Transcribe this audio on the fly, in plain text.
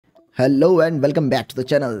Hello and welcome back to the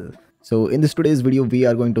channel. So in this today's video we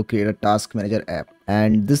are going to create a task manager app,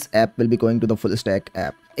 and this app will be going to the full stack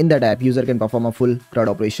app. In that app user can perform a full CRUD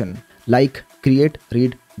operation like create,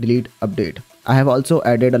 read, delete, update. I have also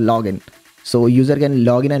added a login, so user can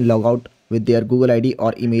log in and log out with their Google ID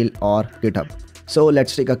or email or GitHub. So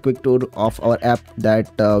let's take a quick tour of our app that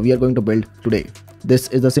we are going to build today. This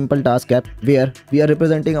is the simple task app where we are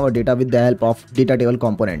representing our data with the help of DataTable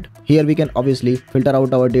component. Here we can obviously filter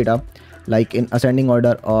out our data like in ascending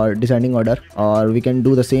order or descending order, or we can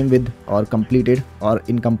do the same with or completed or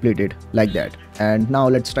incompleted like that. And now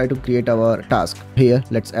let's try to create our task. Here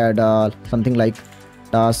let's add something like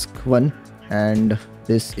task 1, and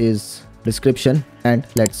this is description, and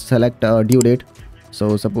let's select due date.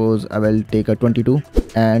 So suppose I will take a 22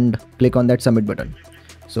 and click on that submit button.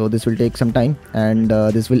 So this will take some time, and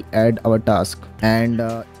this will add our task. And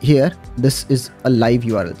here this is a live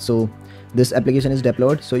URL, so this application is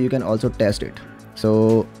deployed, so you can also test it.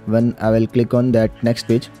 So when I will click on that next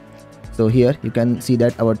page, so here you can see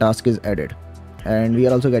that our task is added, and we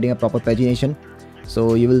are also getting a proper pagination,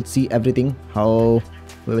 so you will see everything how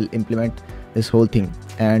we will implement this whole thing.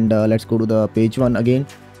 And let's go to the page 1 again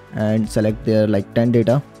and select there like 10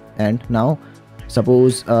 data. And now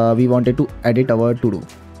suppose we wanted to edit our to do,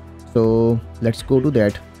 so let's go to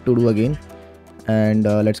that to do again, and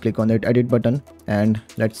let's click on that edit button, and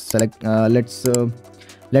let's select let's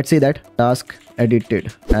say that task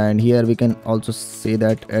edited, and here we can also say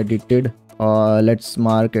that edited, or let's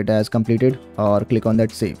mark it as completed or click on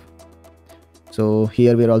that save. So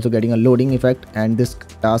here we are also getting a loading effect, and this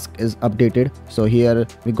task is updated. So here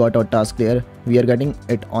we got our task there, we are getting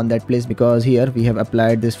it on that place because here we have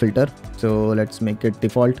applied this filter. So let's make it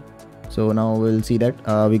default. So now we'll see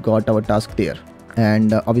that we got our task there,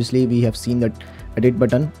 and obviously we have seen that edit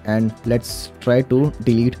button, and let's try to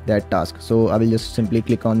delete that task. So I will just simply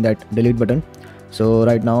click on that delete button. So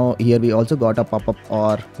right now here we also got a pop-up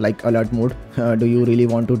or like alert mode. Do you really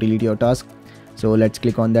want to delete your task? So let's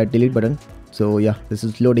click on that delete button. So yeah, this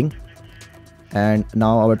is loading, and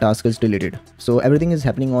now our task is deleted. So everything is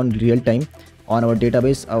happening on real time on our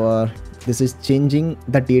database. This is changing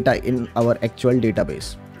the data in our actual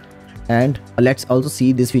database. And let's also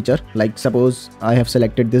see this feature, like suppose I have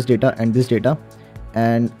selected this data and this data,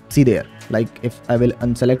 and see there, like if I will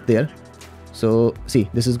unselect there, so see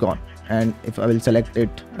this is gone. And if I will select it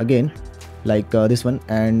again like this one,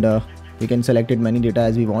 and we can select it many data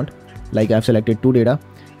as we want, like I've selected 2 data,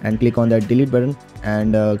 and click on that delete button,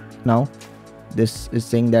 and now this is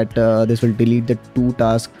saying that this will delete the 2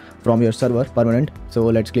 tasks from your server permanent. So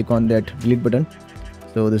let's click on that delete button.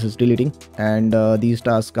 So this is deleting, and these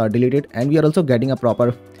tasks are deleted, and we are also getting a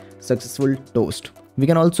proper successful toast. We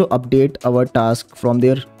can also update our task from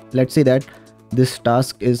there. Let's say that this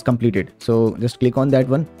task is completed, so just click on that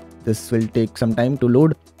one. This will take some time to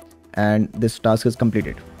load, and this task is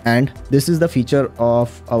completed. And this is the feature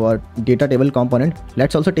of our data table component.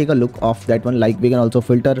 Let's also take a look of that one, like we can also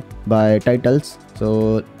filter by titles.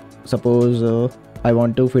 So suppose I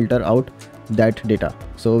want to filter out that data,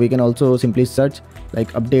 so we can also simply search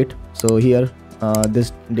like update. So here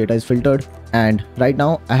this data is filtered, and right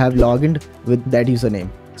now I have logged in with that username.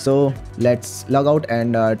 So let's log out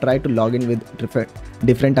and try to log in with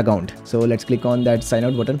different account. So let's click on that sign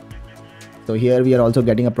out button. So here we are also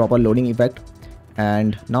getting a proper loading effect,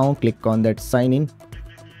 and now click on that sign in.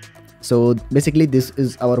 So basically this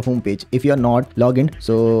is our home page. If you are not logged in,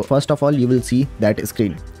 so first of all you will see that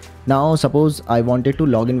screen. Now suppose I wanted to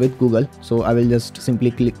log in with Google, so I will just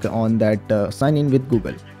simply click on that sign in with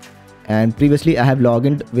Google. And previously I have logged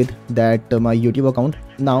in with that my YouTube account.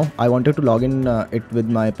 Now I wanted to log in it with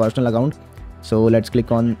my personal account. So let's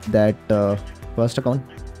click on that first account,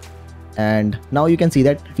 and now you can see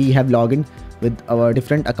that we have logged in with our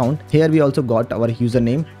different account. Here we also got our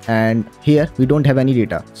username, and here we don't have any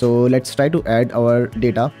data. So let's try to add our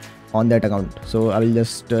data on that account. So I will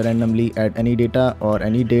just randomly add any data or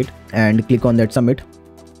any date, and click on that submit.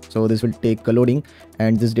 So this will take a loading,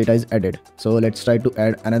 and this data is added. So let's try to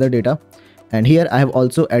add another data, and here I have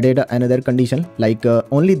also added another condition, like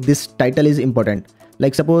only this title is important.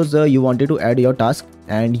 Like suppose you wanted to add your task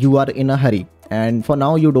and you are in a hurry, and for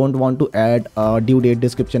now you don't want to add a due date,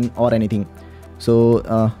 description or anything.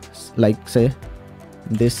 So like say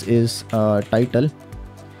this is title,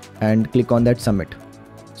 and click on that submit.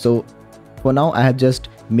 So for now I have just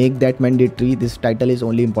make that mandatory. This title is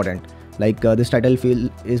only important, like this title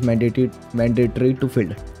field is mandatory to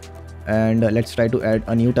fill. And let's try to add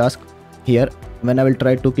a new task. Here when I will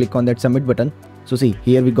try to click on that submit button, so see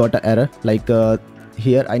here we got an error, like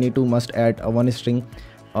here I need to must add a 1 string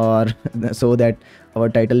or so that our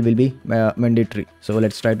title will be mandatory. So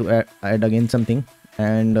let's try to add again something,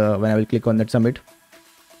 and when I will click on that submit,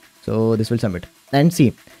 so this will submit. And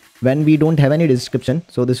see, when we don't have any description,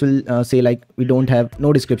 so this will say like we don't have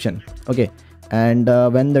no description. Okay, and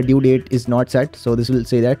when the due date is not set, so this will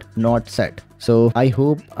say that not set. So I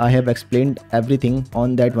hope I have explained everything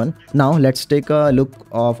on that one. Now let's take a look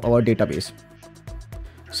of our database.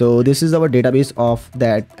 So this is our database of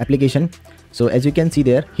that application. So as you can see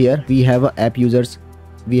there, here we have a app users,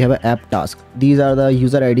 we have an app task. These are the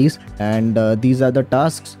user IDs, and these are the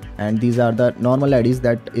tasks, and these are the normal IDs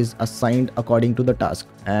that is assigned according to the task.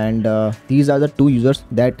 And these are the two users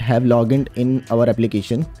that have logged in our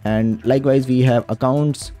application. And likewise we have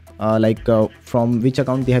accounts, from which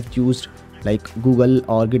account they have chosen, like Google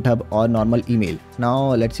or GitHub or normal email.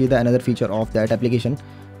 Now let's see the another feature of that application.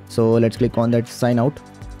 So let's click on that sign out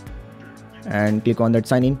and click on that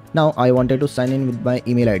sign in. Now I wanted to sign in with my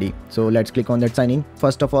email ID, so let's click on that sign in.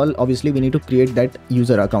 First of all, obviously we need to create that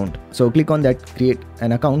user account, so click on that create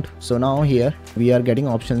an account. So now here we are getting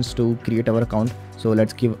options to create our account. So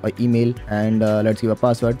let's give an email, and let's give a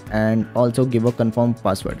password, and also give a confirm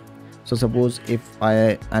password. So suppose if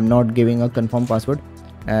I am not giving a confirm password,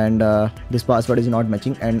 and this password is not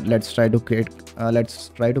matching, and let's try to click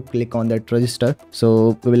on that register.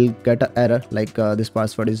 So we will get an error like this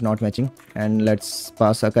password is not matching, and let's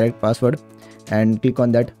pass a correct password and click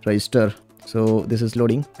on that register. So this is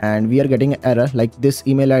loading, and we are getting an error like this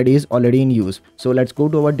email ID is already in use. So let's go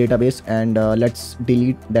to our database, and let's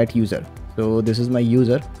delete that user. So this is my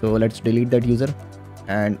user, so let's delete that user.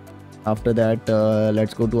 And after that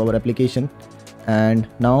let's go to our application, and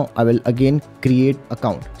now I will again create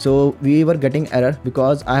account. So we were getting error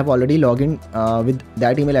because I have already logged in with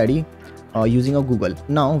that email ID using a Google.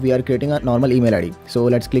 Now we are creating a normal email ID, so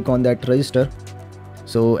let's click on that register.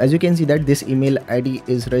 So as you can see that this email ID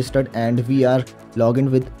is registered, and we are logged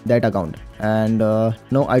in with that account. And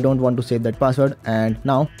no, I don't want to save that password. And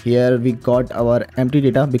now here we got our empty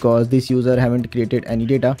data because this user haven't created any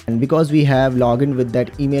data, and because we have logged in with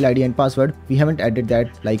that email ID and password, we haven't added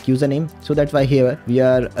that like username. So that's why here we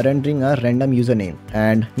are rendering a random username.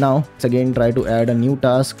 And now let's again try to add a new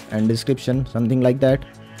task and description, something like that.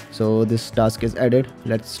 So this task is added.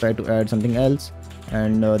 Let's try to add something else,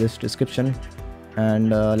 and this description, and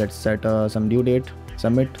let's set some due date,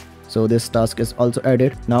 submit. So this task is also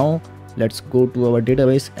added. Now let's go to our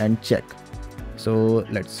database and check. So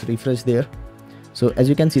let's refresh there. So as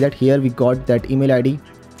you can see that here we got that email ID,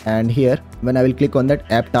 and here when I will click on that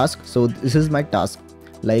app task, so this is my task,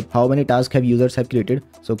 like how many tasks have users have created.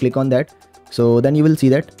 So click on that. So then you will see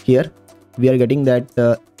that here we are getting that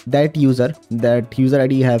that user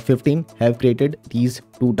ID have 15 have created these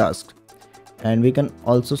two tasks. And we can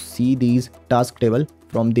also see these task table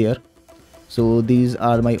from there. So these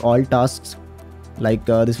are my all tasks, like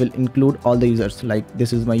this will include all the users, like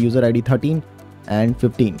this is my user ID 13 and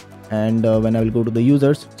 15. And when I will go to the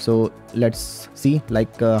users, so let's see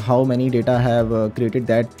like how many data have created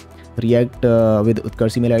that React with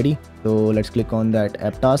Utkarsh email ID. So let's click on that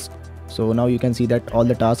app task. So now you can see that all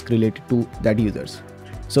the tasks related to that users.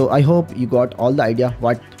 So I hope you got all the idea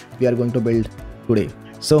what we are going to build today.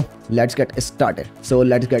 So let's get started. So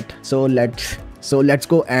let's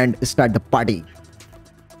go and start the party.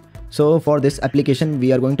 So for this application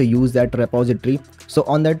we are going to use that repository. So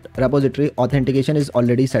on that repository authentication is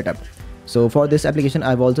already set up. So for this application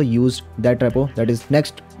I've also used that repo, that is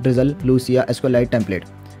Next Drizzle Lucia SQLite template.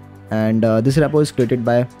 And this repo is created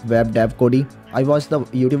by WebDev. I watched the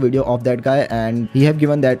YouTube video of that guy, and he have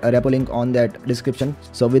given that repo link on that description.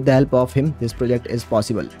 So with the help of him this project is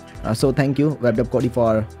possible. So thank you WebDev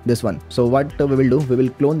for this one. So what we will do, we will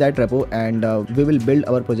clone that repo, and we will build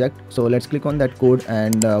our project. So let's click on that code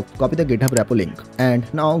and copy the GitHub repo link, and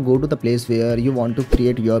now go to the place where you want to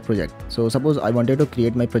create your project. So suppose I wanted to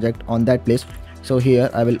create my project on that place. So here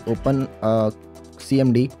I will open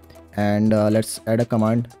CMD, and let's add a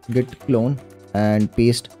command git clone and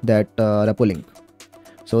paste that repo link.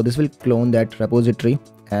 So this will clone that repository,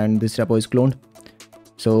 and this repo is cloned.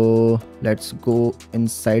 So let's go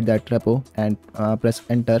inside that repo and press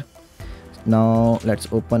enter. Now let's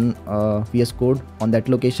open VS Code on that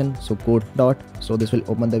location. So code dot, so this will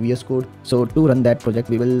open the VS Code. So to run that project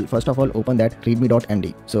we will first of all open that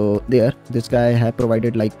readme.md. So there this guy have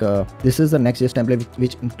provided like this is the Nextjs template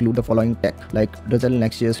which include the following tech like Drizzle,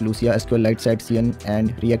 Nextjs, Lucia, SQLite, Shadcn,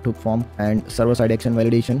 and React hook form, and server-side action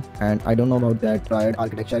validation, and I don't know about that triad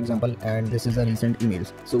architecture example, and this is a recent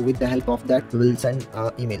emails. So with the help of that we will send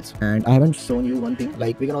emails. And I haven't shown you one thing,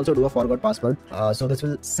 like we can also do a forgot password. So this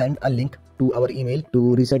will send a link to our email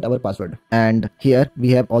to reset our password. And here we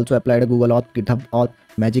have also applied a Google Auth, GitHub Auth,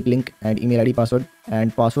 magic link and email ID password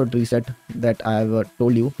and password reset that I have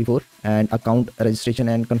told you before, and account registration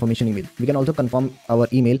and confirmation email. We can also confirm our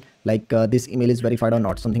email like this email is verified or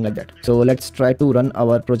not, something like that. So let's try to run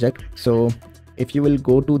our project. So if you will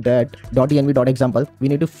go to that .env.example, we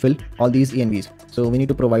need to fill all these envs. So we need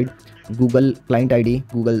to provide Google client ID,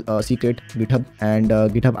 Google secret, GitHub, and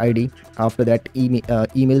GitHub ID. After that,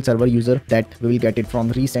 email server user that we will get it from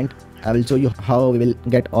recent. I will show you how we will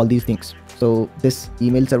get all these things. So this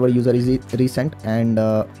email server user is recent, and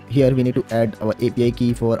here we need to add our API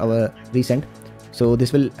key for our recent. So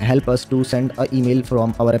this will help us to send an email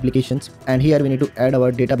from our applications, and here we need to add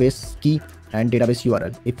our database key and database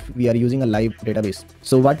URL if we are using a live database.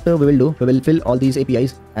 So what we will do, we will fill all these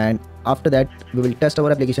APIs, and after that we will test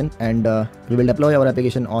our application, and we will deploy our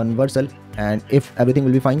application on Vercel, and if everything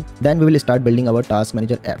will be fine, then we will start building our task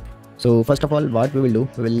manager app. So first of all, what we will do,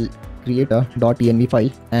 we will create a .env file,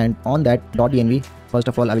 and on that .env, first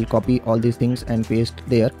of all I will copy all these things and paste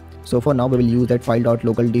there. So for now we will use that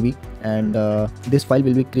file.localDB, and this file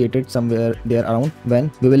will be created somewhere there around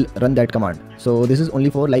when we will run that command. So this is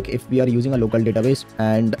only for like if we are using a local database,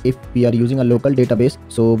 and if we are using a local database,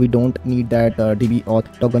 so we don't need that DB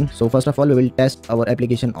auth token. So first of all we will test our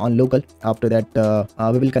application on local. After that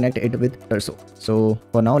we will connect it with Turso. So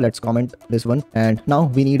for now let's comment this one, and now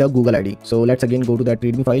we need a Google ID. So let's again go to that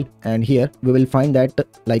readme file, and here we will find that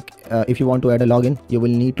like if you want to add a login, you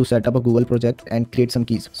will need to set up a Google project and create some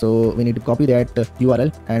keys. So we need to copy that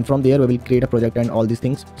URL, and from there we will create a project and all these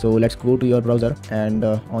things. So let's go to your browser, and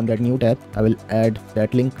on that new tab I will add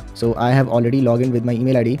that link. So I have already logged in with my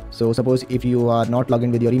email ID. So suppose if you are not logged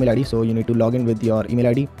in with your email ID, so you need to log in with your email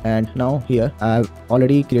ID. And now here I have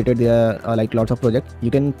already created there like lots of projects.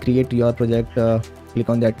 You can create your project, click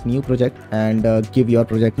on that new project and give your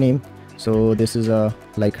project name. So this is a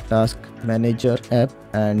like task manager app,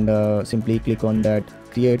 and simply click on that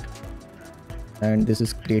create, and this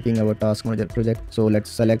is creating our task manager project. So let's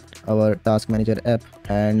select our task manager app,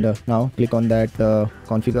 and now click on that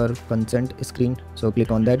configure consent screen. So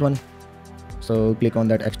click on that one. So click on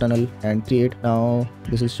that external and create. Now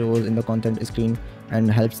this is shows in the consent screen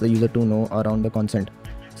and helps the user to know around the consent.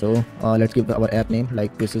 So let's give our app name,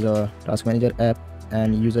 like this is a task manager app,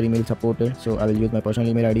 and user email supported. So I will use my personal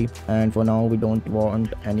email ID, and for now we don't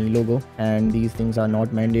want any logo, and these things are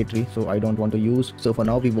not mandatory, so I don't want to use. So for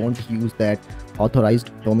now we won't use that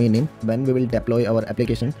authorized domain name. When we will deploy our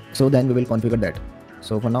application, so then we will configure that.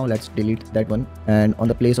 So for now let's delete that one, and on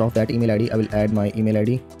the place of that email ID I will add my email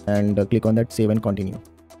ID, and click on that save and continue.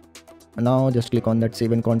 Now just click on that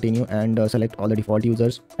save and continue, and select all the default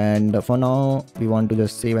users, and for now we want to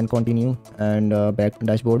just save and continue, and back to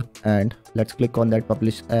dashboard, and let's click on that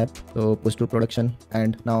publish app, so push to production,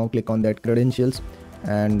 and now click on that credentials,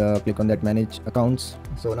 and click on that manage accounts.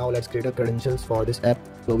 So now let's create a credentials for this app.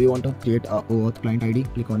 So we want to create a OAuth client ID,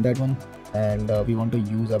 click on that one, and we want to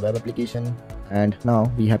use a web application, and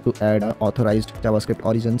now we have to add a authorized JavaScript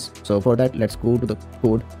origins. So for that let's go to the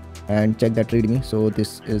code and check that readme. So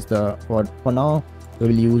this is the for now we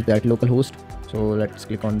will use that localhost. So let's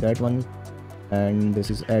click on that one, and this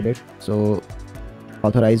is added. So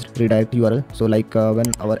authorized redirect URL. So like when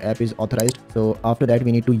our app is authorized, so after that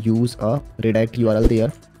we need to use a redirect URL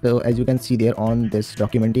there. So as you can see there on this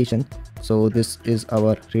documentation, so this is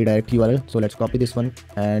our redirect URL. So let's copy this one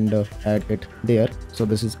and add it there. So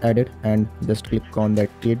this is added, and just click on that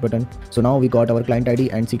create button. So now we got our client ID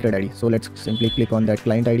and secret ID. So let's simply click on that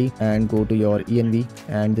client ID and go to your env,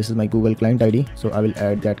 and this is my Google client ID. So I will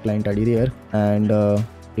add that client ID there, and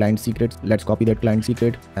client secrets, let's copy that client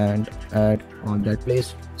secret and add on that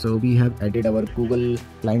place. So we have added our Google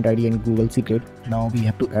client ID and Google secret. Now we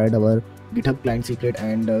have to add our GitHub client secret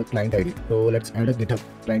and client ID. So let's add a GitHub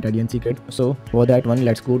client ID and secret. So for that one,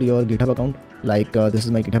 let's go to your GitHub account. Like this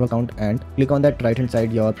is my GitHub account, and click on that right hand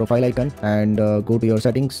side your profile icon, and go to your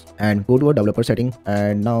settings and go to a developer setting,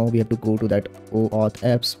 and now we have to go to that OAuth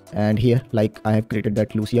apps, and here like I have created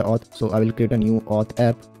that Lucia Auth. So I will create a new auth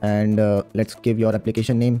app, and let's give your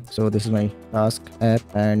application name. So this is my task app,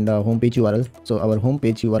 and homepage URL. So our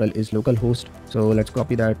homepage URL is localhost. So let's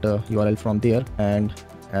copy that URL from there and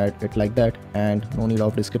add it like that, and no need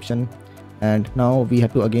of description. And now we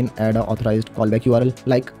have to again add a authorized callback URL,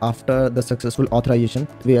 like after the successful authorization,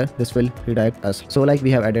 where this will redirect us. So like we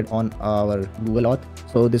have added on our Google Auth,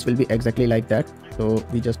 so this will be exactly like that. So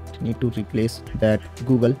we just need to replace that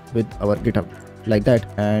Google with our GitHub like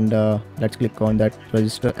that, and let's click on that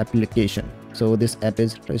register application. So this app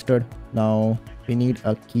is registered. Now we need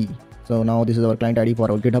a key. So now this is our client ID for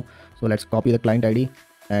our GitHub. So let's copy the client ID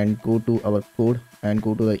and go to our code and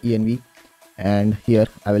go to the env, and here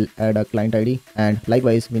I will add a client ID, and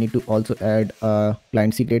likewise we need to also add a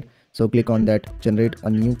client secret. So click on that, generate a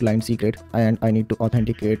new client secret, and I need to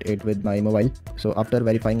authenticate it with my mobile. So after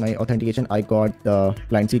verifying my authentication, I got the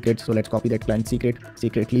client secret. So let's copy that client secret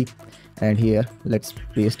secretly, and here let's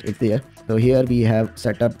paste it there. So here we have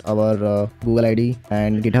set up our Google ID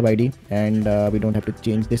and GitHub ID, and we don't have to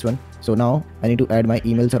change this one. So now I need to add my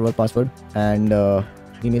email server password, and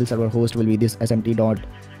email server host will be this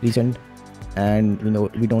smt.recent, and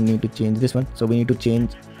we don't need to change this one. So we need to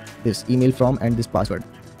change this email from and this password.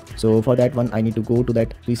 So for that one I need to go to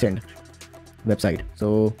that recent website.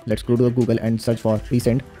 So let's go to Google and search for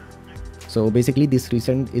recent. So basically this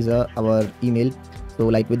recent is our email. So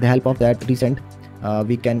like with the help of that recent,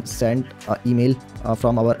 we can send an email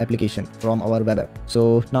from our application, from our web app.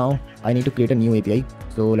 So now I need to create a new API.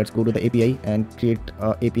 So let's go to the API and create a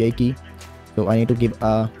API key. So I need to give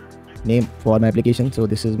a name for my application. So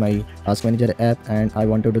this is my Task Manager app, and I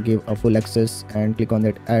wanted to give a full access, and click on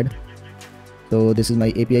that add. So this is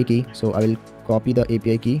my API key. So I will copy the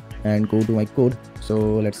API key and go to my code. So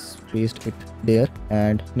let's paste it there,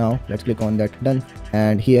 and now let's click on that done.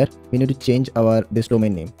 And here we need to change our this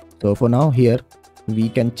domain name. So for now here we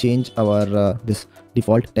can change our this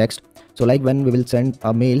default text. So like when we will send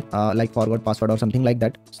a mail like forward password or something like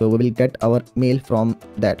that, so we will get our mail from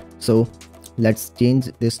that. So let's change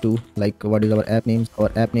this to like, what is our app name?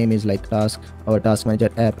 Our app name is like our task manager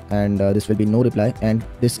app, and this will be no reply, and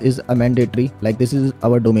this is a mandatory, like this is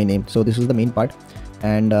our domain name. So this is the main part,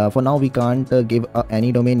 and for now we can't give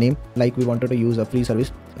any domain name, like we wanted to use a free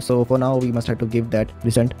service. So for now we must have to give that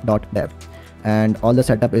recent.dev, and all the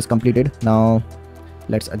setup is completed. Now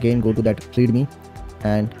let's again go to that readme,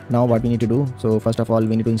 and now what we need to do, so first of all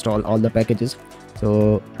we need to install all the packages.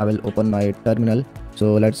 So I will open my terminal.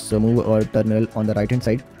 So let's move our terminal on the right hand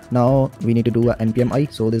side. Now we need to do a npm i.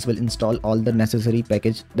 So this will install all the necessary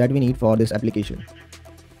package that we need for this application.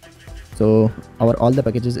 So our all the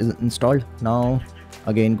packages is installed. Now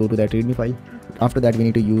again go to that readme file. After that we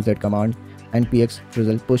need to use that command npx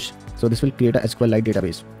drizzle push. So this will create a SQLite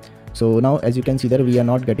database. So now as you can see there, we are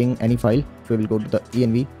not getting any file. If we will go to the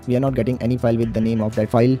env, we are not getting any file with the name of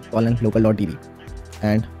that file local.db.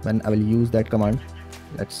 And when I will use that command,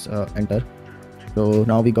 let's enter. So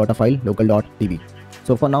now we got a file local.db.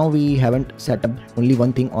 So for now we haven't set up only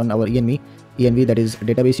one thing on our env, that is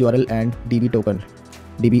database URL and db token,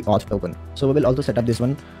 db auth token. So we will also set up this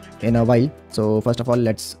one in a while. So first of all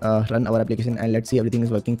let's run our application and let's see everything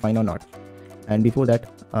is working fine or not. And before that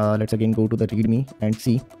let's again go to the readme and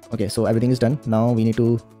see. Okay, so everything is done. Now we need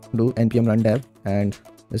to do npm run dev and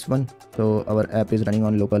this one. So our app is running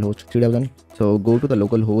on localhost 3000. So go to the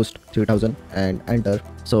localhost 3000 and enter.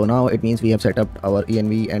 So now it means we have set up our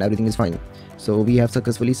env and everything is fine. So we have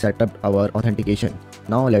successfully set up our authentication.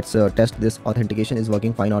 Now let's test this authentication is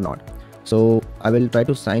working fine or not. So I will try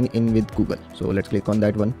to sign in with Google. So let's click on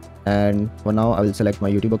that one, and for now I will select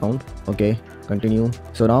my YouTube account. Okay, continue.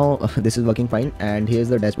 So now this is working fine, and here's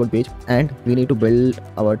the dashboard page, and we need to build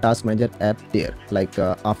our task manager app there. Like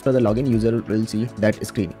after the login, user will see that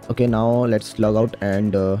screen. Okay, now let's log out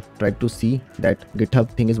and try to see that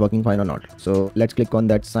GitHub thing is working fine or not. So let's click on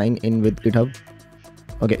that sign in with GitHub.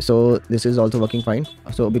 Okay, so this is also working fine.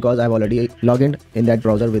 So because I've already logged in that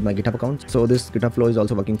browser with my GitHub account, so this GitHub flow is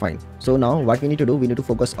also working fine. So now what we need to do, we need to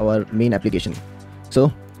focus our main application.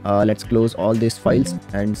 So let's close all these files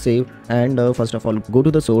and save, and first of all go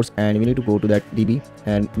to the source, and we need to go to that db,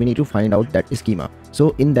 and we need to find out that schema.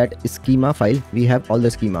 So in that schema file we have all the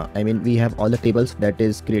schema, I mean we have all the tables that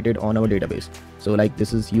is created on our database. So like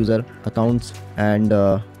this is user accounts and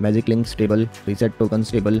magic links table, reset tokens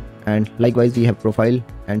table, and likewise we have profile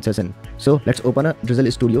and session. So let's open a Drizzle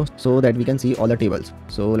Studio so that we can see all the tables.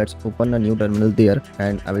 So let's open a new terminal there,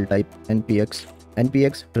 and I will type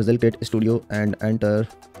npx Drizzle Kit Studio and enter.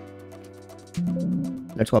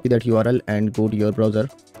 Let's copy that URL and go to your browser.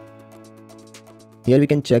 Here we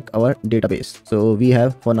can check our database. So we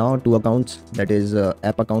have for now 2 accounts, that is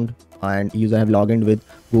app account, and user have logged in with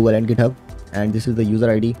Google and GitHub, and this is the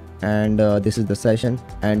user ID, and this is the session,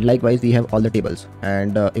 and likewise we have all the tables.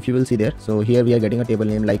 And if you will see there, so here we are getting a table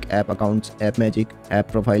name like app accounts, app magic,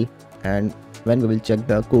 app profile, and when we will check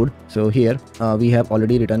the code, so here we have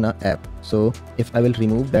already written an app. So if I will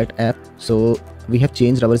remove that app, so we have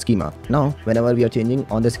changed our schema. Now whenever we are changing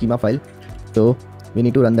on the schema file, so we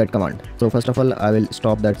need to run that command. So first of all I will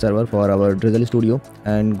stop that server for our Drizzle Studio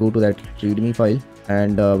and go to that readme file,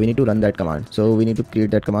 and we need to run that command. So we need to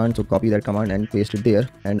create that command, so copy that command and paste it there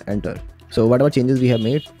and enter. So whatever changes we have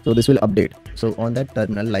made, so this will update. So on that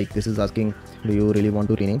terminal, like this is asking, do you really want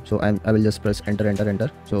to rename? So I will just press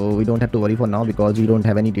enter. So we don't have to worry for now because we don't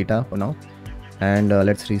have any data for now. and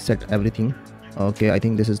let's reset everything. Okay, I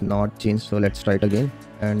think this is not changed, so let's try it again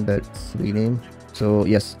and let's rename. So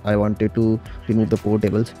yes, I wanted to remove the 4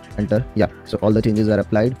 tables. Enter. Yeah, so all the changes are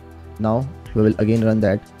applied. Now we will again run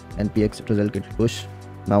that npx drizzle git push.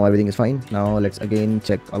 Now everything is fine. Now let's again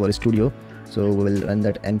check our studio. So we will run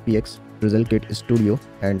that npx drizzle git studio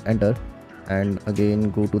and enter, and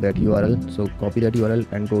again go to that URL. So copy that URL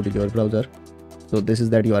and go to your browser. So this is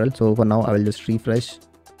that URL. So for now I will just refresh,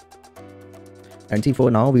 and see,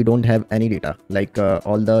 for now we don't have any data, like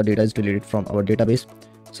all the data is deleted from our database.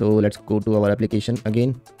 So let's go to our application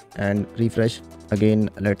again and refresh again.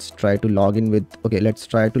 Let's try to log in with, okay, let's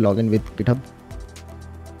try to log in with GitHub.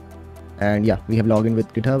 And yeah, we have logged in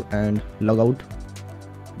with GitHub and log out.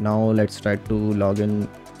 Now let's try to log in,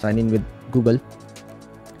 sign in with Google.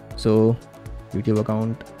 So YouTube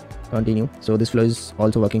account, continue. So this flow is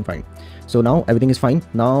also working fine. So now everything is fine.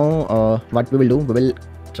 Now what we will do, we will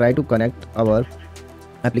try to connect our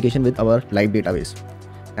application with our live database,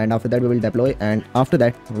 and after that we will deploy, and after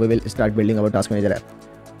that we will start building our task manager app.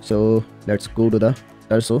 So let's go to the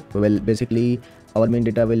Turso. We will basically, our main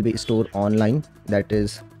data will be stored online, that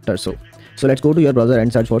is Turso. So let's go to your browser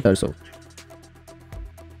and search for Turso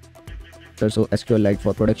SQLite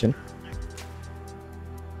for production,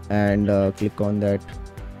 and click on that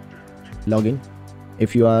login.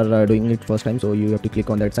 If you are doing it first time, so you have to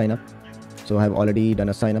click on that sign up. So I have already done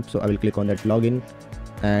a sign up, so I will click on that login.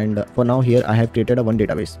 And for now here I have created a one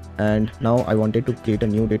database, and now I wanted to create a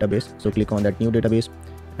new database. So click on that new database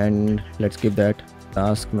and let's give that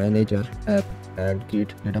task manager app and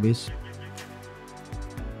create database.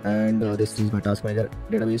 And this is my task manager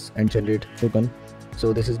database and generate token.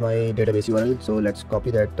 So this is my database URL. So let's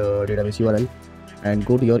copy that database URL and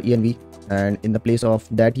go to your env, and in the place of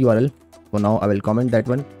that URL, for now I will comment that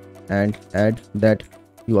one and add that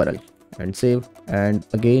URL and save, and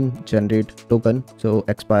again generate token. So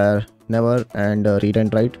expire never, and read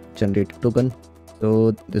and write generate token.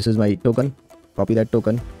 So this is my token, copy that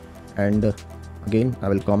token, and again I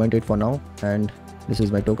will comment it for now, and this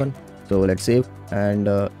is my token. So let's save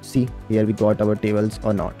and see here we got our tables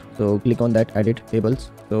or not. So click on that edit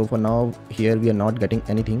tables. So for now here we are not getting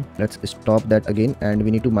anything. Let's stop that again, and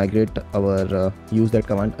we need to migrate our use that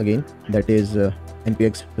command again, that is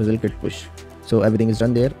npx drizzle git push. So everything is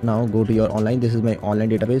done there. Now go to your online. This is my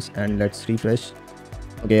online database, and let's refresh.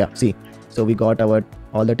 Okay, yeah, see, so we got our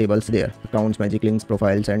all the tables there, accounts, magic links,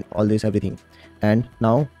 profiles, and all this everything. And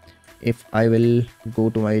now if I will go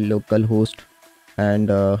to my local host, and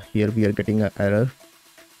here we are getting an error.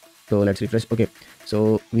 So let's refresh. Okay,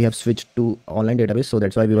 so we have switched to online database, so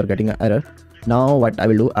that's why we were getting an error. Now what I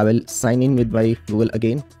will do, I will sign in with my Google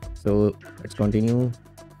again. So let's continue,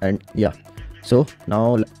 and yeah, so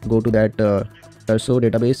now go to that Turso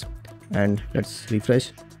database and let's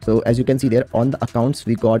refresh. So as you can see there on the accounts,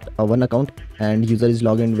 we got a one account and user is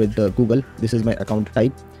logged in with Google. This is my account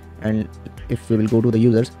type. And if we will go to the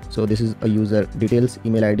users, so this is a user details,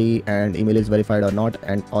 email ID, and email is verified or not,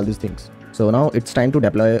 and all these things. So now it's time to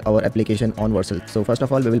deploy our application on Vercel. So first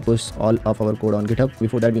of all, we will push all of our code on GitHub.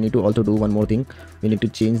 Before that, we need to also do one more thing. We need to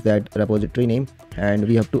change that repository name, and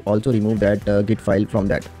we have to also remove that Git file from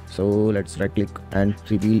that. So let's right click and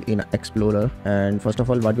reveal in Explorer. And first of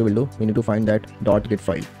all, what we will do, we need to find that .git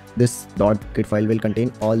file. This .git file will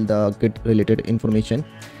contain all the Git related information,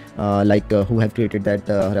 like who have created that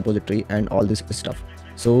repository and all this stuff.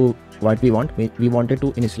 So what we want, we wanted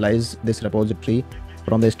to initialize this repository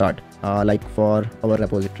from the start, like for our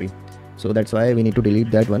repository. So that's why we need to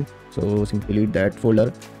delete that one. So simply delete that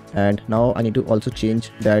folder, and now I need to also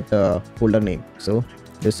change that folder name. So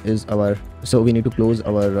this is our, so we need to close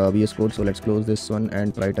our VS Code. So let's close this one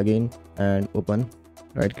and try it again and open,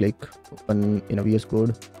 right click, open in a VS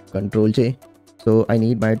Code, Control J. So I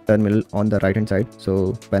need my terminal on the right hand side,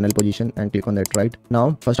 so panel position, and click on that right.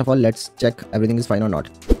 Now first of all, let's check everything is fine or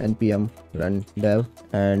not. npm run dev,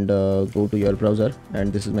 and go to your browser,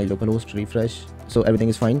 and this is my localhost, refresh. So everything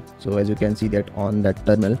is fine. So as you can see that on that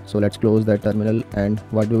terminal, so let's close that terminal, and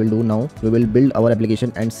what we will do now, we will build our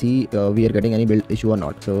application and see we are getting any build issue or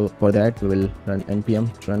not. So for that we will run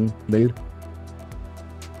npm run build.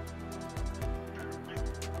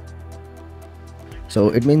 So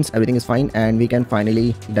it means everything is fine and we can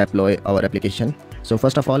finally deploy our application. So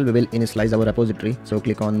first of all, we will initialize our repository. So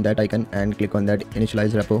click on that icon and click on that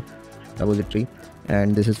initialize repository.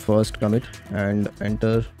 And this is first commit, and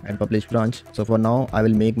enter and publish branch. So for now, I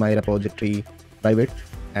will make my repository private,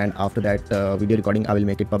 and after that video recording, I will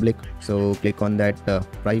make it public. So click on that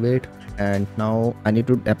private, and now I need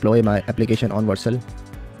to deploy my application on Vercel.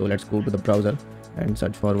 So let's go to the browser and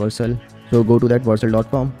search for Vercel. So go to that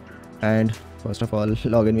vercel.com, and first of all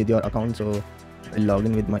log in with your account. So I'll log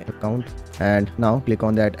in with my account, and now click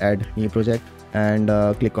on that add new project, and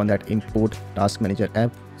click on that import task manager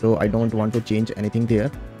app. So I don't want to change anything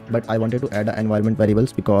there, but I wanted to add the environment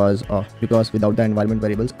variables because without the environment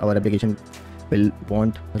variables our application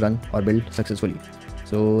won't run or build successfully.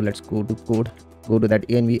 So let's go to code, go to that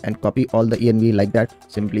env and copy all the env like that.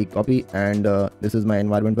 Simply copy, and this is my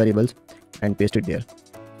environment variables, and paste it there.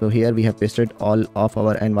 So here we have pasted all of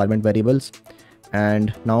our environment variables,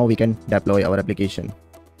 and now we can deploy our application.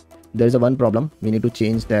 There is a one problem, we need to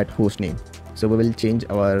change that host name. So we will change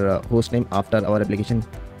our host name after our application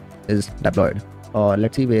is deployed.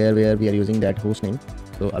 Let's see where we are using that host name.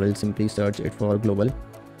 So I will simply search it for global.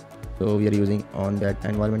 So we are using on that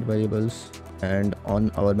environment variables and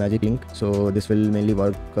on our magic link. So this will mainly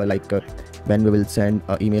work when we will send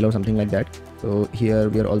an email or something like that. So here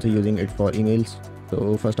we are also using it for emails.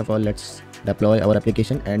 So first of all, let's deploy our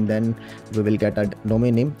application, and then we will get a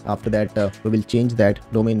domain name. After that we will change that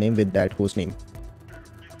domain name with that host name.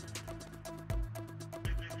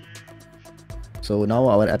 So now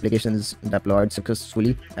our application is deployed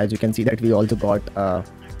successfully. As you can see that we also got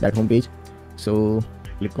that home page. So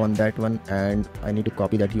click on that one, and I need to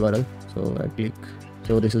copy that URL. So I click,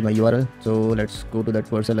 so this is my URL. So let's go to that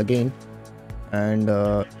Vercel again, and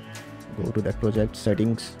go to that project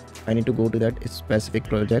settings. I need to go to that specific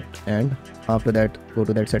project, and after that go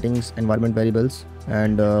to that settings, environment variables,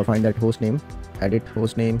 and find that host name, edit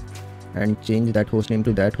host name, and change that host name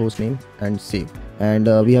to that host name, and save. And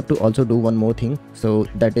we have to also do one more thing. So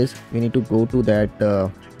that is, we need to go to that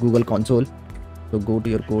Google console. So go to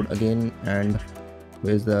your code again, and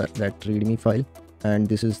where's that readme file, and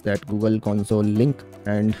this is that Google console link,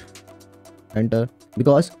 and enter,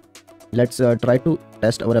 because let's try to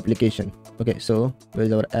test our application. Okay, so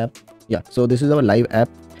where's our app? Yeah, so this is our live app,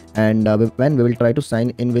 and when we will try to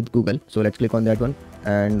sign in with Google. So let's click on that one,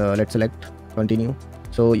 and let's select continue.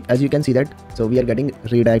 So as you can see that, so we are getting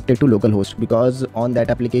redirected to localhost, because on that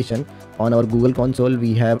application on our Google console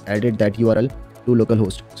we have added that URL to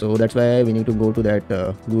localhost. So that's why we need to go to that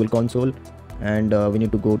Google console, and we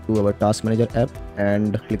need to go to our task manager app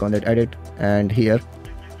and click on that edit, and here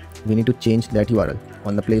we need to change that URL.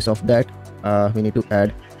 On the place of that we need to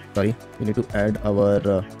add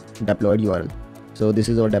our deployed URL. So this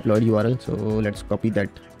is our deployed URL. So let's copy that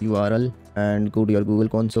URL and go to your Google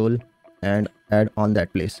console and add on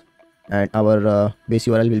that place, and our base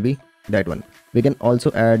URL will be that one. We can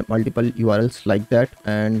also add multiple URLs like that,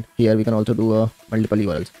 and here we can also do multiple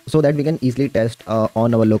URLs, so that we can easily test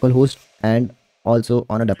on our local host and also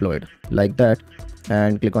on a deployed like that,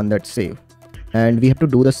 and click on that save. And we have to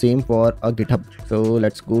do the same for a GitHub. So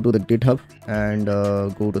let's go to the GitHub, and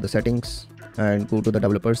go to the settings, and go to the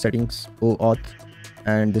developer settings, Auth,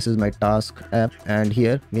 and this is my task app, and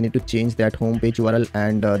here we need to change that homepage URL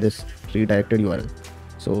and this redirected URL.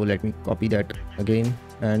 So let me copy that again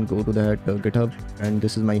and go to that GitHub, and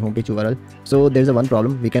this is my homepage URL. So there's a one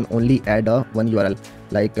problem, we can only add one URL,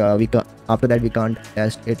 like after that we can't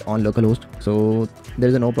test it on localhost. So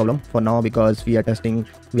there's no problem for now, because we are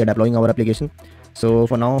deploying our application. So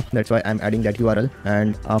for now, that's why I'm adding that URL,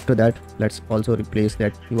 and after that let's also replace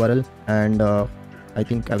that URL, and I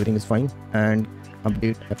think everything is fine, and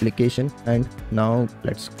update application. And now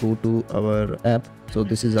let's go to our app. So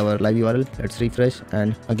this is our live URL. Let's refresh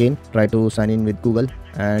and again try to sign in with Google,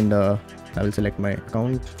 and I will select my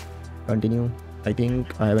account, continue. I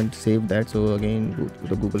think I haven't saved that, so again go to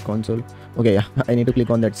the Google console. Okay, yeah, I need to click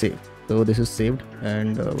on that save. So this is saved,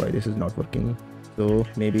 and why this is not working? So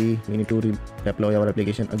maybe we need to deploy our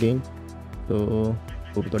application again. So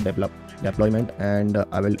go to the deployment, and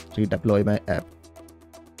I will redeploy my app.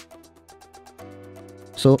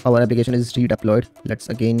 So our application is redeployed. Let's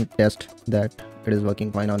again test that it is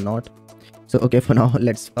working fine or not. So okay, for now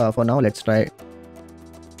let's try.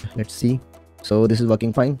 Let's see. So this is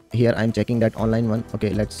working fine. Here I'm checking that online one.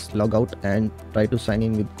 Okay, let's log out and try to sign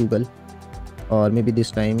in with Google, or maybe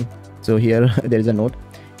this time. So here there is a note,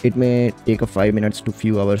 it may take 5 minutes to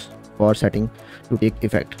few hours for setting to take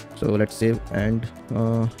effect. So let's save, and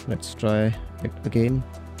let's try it again,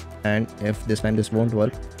 and if this time this won't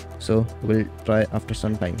work, so we'll try after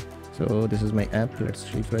some time. So this is my app.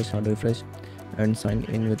 Let's refresh, hard refresh, and sign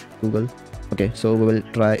in with Google. Okay, so we will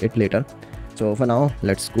try it later. So for now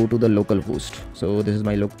let's go to the local host. So this is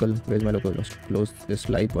my local, where's my local host? Close this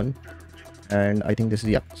live one, and I think this is,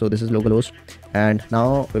 yeah, so this is localhost, and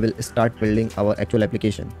now we will start building our actual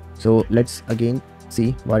application. So let's again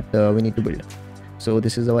see what we need to build. So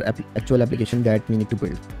this is our actual application that we need to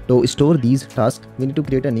build. To store these tasks, we need to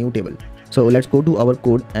create a new table. So let's go to our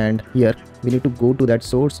code, and here we need to go to that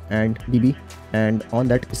source and db, and on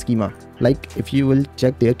that schema, like if you will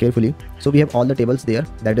check there carefully, so we have all the tables there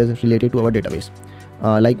that is related to our database.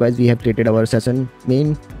 Likewise, we have created our session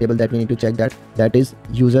main table that we need to check, that is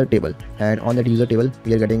user table, and on that user table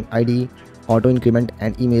we are getting id, auto increment,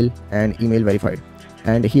 and email verified.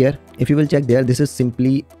 And here if you will check there, this is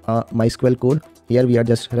simply MySQL code. Here we are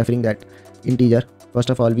just referring that integer. First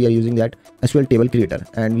of all, we are using that SQL table creator,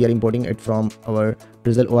 and we are importing it from our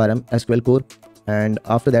Drizzle ORM SQL core. And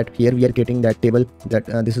after that, here we are creating that table, that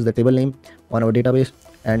this is the table name on our database,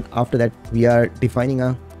 and after that we are defining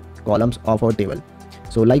a columns of our table.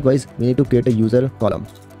 So likewise, we need to create a user column.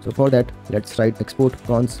 So for that, let's write export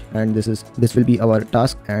cons, and this will be our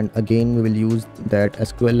task, and again we will use that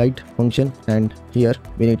SQLite function, and here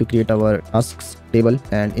we need to create our tasks table,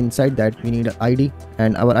 and inside that we need an id,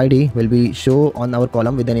 and our id will be show on our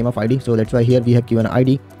column with the name of id. So that's why here we have given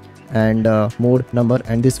id and mode number,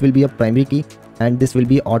 and this will be a primary key, and this will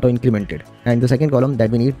be auto incremented. And the second column that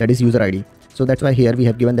we need, that is user id. So that's why here we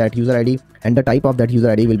have given that user id, and the type of that user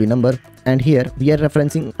id will be number, and here we are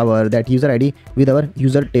referencing our that user id with our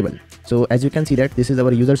user table. So as you can see that this is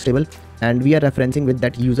our users table, and we are referencing with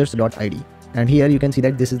that users.id, and here you can see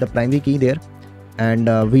that this is the primary key there, and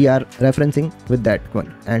we are referencing with that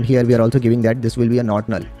one, and here we are also giving that this will be a not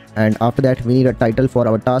null. And after that, we need a title for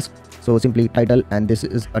our task, so simply title, and this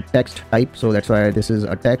is a text type, so that's why this is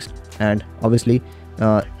a text, and obviously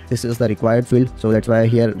this is the required field, so that's why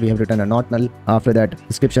here we have written a not null. After that,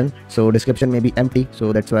 description, so description may be empty,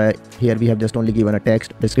 so that's why here we have just only given a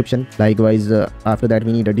text description. Likewise, after that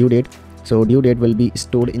we need a due date, so due date will be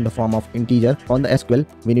stored in the form of integer. On the SQL,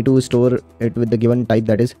 we need to store it with the given type,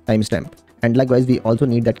 that is timestamp. And likewise, we also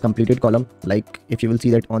need that completed column, like if you will see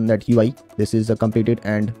that on that UI, this is a completed,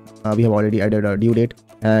 and we have already added a due date.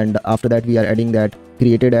 And after that, we are adding that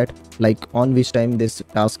created at, like on which time this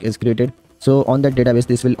task is created. So on that database,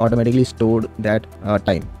 this will automatically store that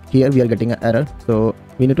time. Here we are getting an error, so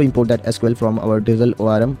we need to import that SQL from our Drizzle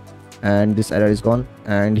ORM, and this error is gone.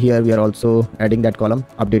 And here we are also adding that column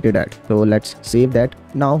updated at. So let's save that.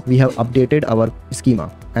 Now we have updated our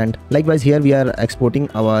schema, and likewise here we are exporting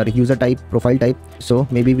our user type, profile type, so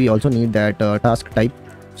maybe we also need that task type.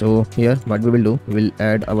 So here what we will do, we will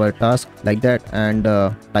add our task like that, and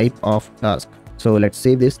type of task. So let's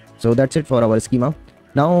save this. So that's it for our schema.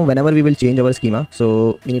 Now whenever we will change our schema,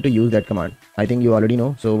 so we need to use that command. I think you already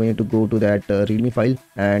know, so we need to go to that readme file,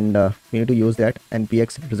 and we need to use that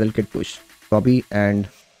npx result kit push, copy and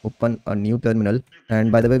open a new terminal.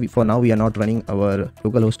 And by the way, for now we are not running our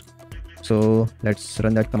localhost, so let's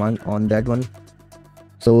run that command on that one.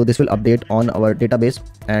 So this will update on our database,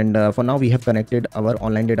 and for now we have connected our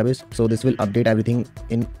online database, so this will update everything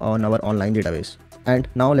on our online database. And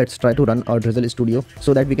now let's try to run our Drizzle Studio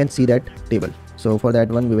so that we can see that table. So for that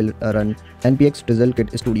one, we will run npx drizzle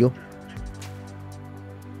kit studio,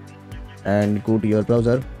 and go to your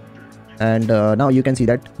browser, and now you can see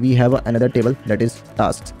that we have another table, that is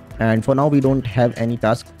tasks. And for now we don't have any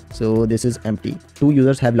task, so this is empty. 2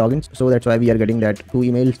 users have logins, so that's why we are getting that 2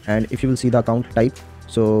 emails. And if you will see the account type,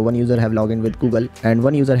 so 1 user have logged in with Google, and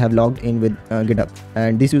 1 user have logged in with GitHub,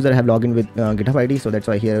 and this user have logged in with GitHub ID, so that's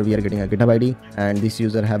why here we are getting a GitHub ID. And this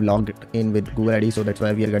user have logged in with Google ID, so that's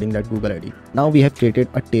why we are getting that Google ID. Now we have created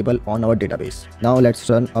a table on our database. Now let's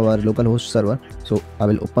run our localhost server. So I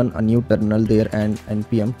will open a new terminal there, and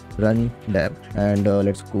npm run dev, and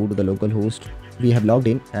let's go to the localhost. We have logged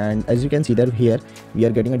in, and as you can see that here we are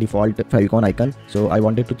getting a default favicon icon, so I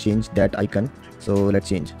wanted to change that icon, so let's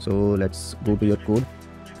change. So let's go to your code,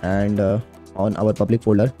 and on our public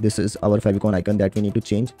folder, this is our favicon icon that we need to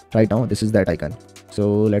change right now. This is that icon, so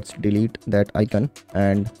let's delete that icon,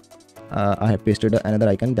 and I have pasted another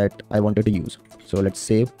icon that I wanted to use. So let's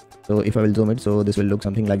save. So if I will zoom it, so this will look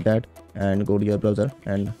something like that, and go to your browser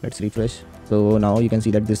and let's refresh. So now you can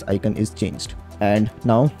see that this icon is changed. And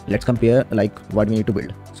now let's compare like what we need to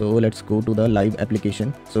build. So let's go to the live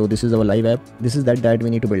application. So this is our live app. This is that we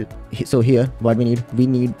need to build. So here what we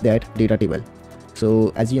need that data table.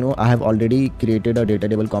 So as you know, I have already created a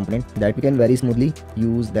DataTable component that we can very smoothly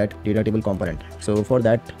use that DataTable component. So for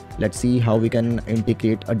that, let's see how we can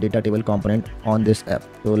integrate a DataTable component on this app.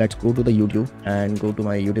 So let's go to the YouTube and go to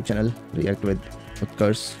my YouTube channel, React with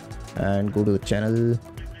utkarsh, and go to the channel,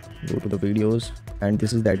 go to the videos, and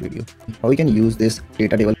this is that video. How we can use this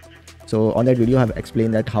DataTable. So on that video, I have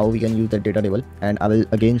explained that how we can use that DataTable, and I will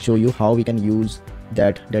again show you how we can use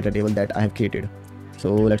that DataTable that I have created.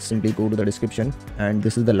 So let's simply go to the description, and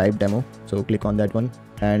this is the live demo. So click on that one,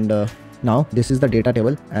 and now this is the data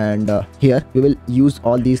table, and here we will use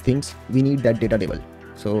all these things. We need that data table.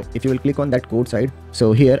 So if you will click on that code side,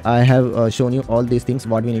 so here I have shown you all these things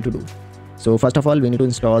what we need to do. So first of all, we need to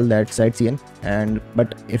install that Shadcn,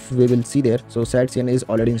 but if we will see there, so Shadcn is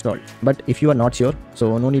already installed. But if you are not sure,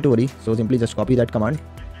 so no need to worry. So simply just copy that command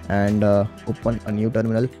and open a new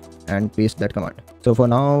terminal and paste that command. So for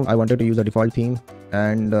now, I wanted to use a default theme,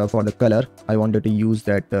 and for the color, I wanted to use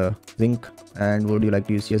that zinc. And would you like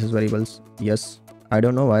to use CSS variables? Yes. I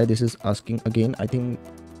don't know why this is asking again. I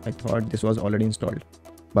thought this was already installed,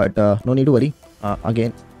 but no need to worry.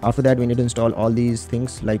 Again, after that we need to install all these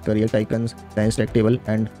things like React icons, Nextjs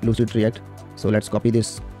and Lucia React. So let's copy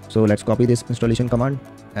this. So let's copy this installation command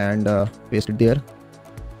and paste it there.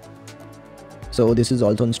 So this is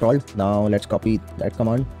also installed. Now let's copy that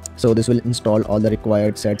command. So this will install all the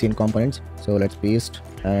required Shadcn components. So let's paste,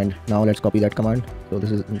 and now let's copy that command. So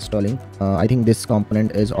this is installing. I think this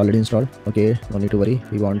component is already installed. Okay, no need to worry.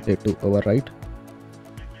 We want it to overwrite.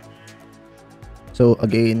 So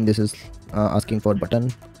again, this is asking for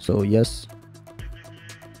button. So yes.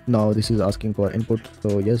 Now this is asking for input.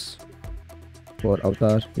 So yes. For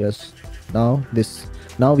avatar, yes. Now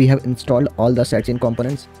we have installed all the Shadcn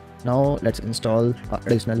components. Now let's install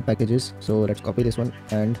additional packages. So let's copy this one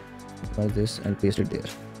and copy this and paste it there.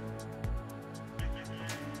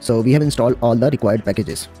 So we have installed all the required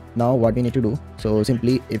packages. Now what we need to do, so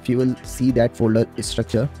simply if you will see that folder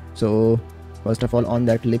structure, so first of all on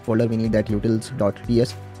that lib folder we need that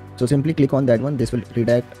utils.ts. So simply click on that one. This will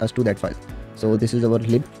redirect us to that file. So this is our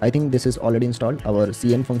lib. I think this is already installed, our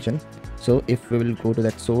cn function. So if we will go to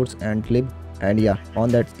that source and lib, and yeah, on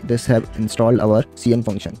that this have installed our cn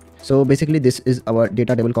function. So basically this is our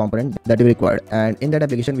DataTable component that we required, and in that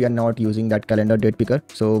application we are not using that calendar date picker,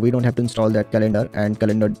 so we don't have to install that calendar and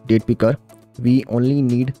calendar date picker. We only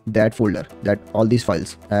need that folder, that all these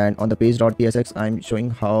files, and on the page.tsx I'm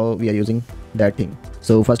showing how we are using that thing.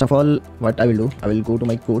 So first of all, what I will do, I will go to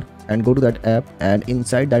my code and go to that app, and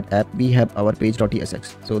inside that app we have our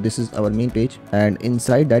page.tsx. So this is our main page, and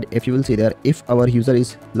inside that if you will see there, if our user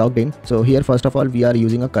is logged in, so here first of all we are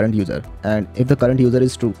using a current user, and if the current user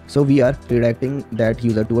is true, so we are redirecting that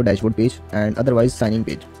user to a dashboard page, and otherwise sign-in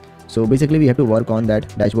page. So basically we have to work on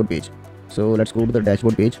that dashboard page. So let's go to the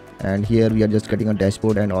dashboard page, and here we are just getting a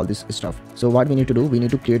dashboard and all this stuff. So what we need to do, we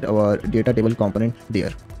need to create our DataTable component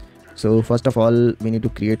there. So first of all we need to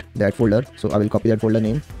create that folder. So I will copy that folder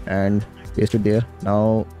name and paste it there.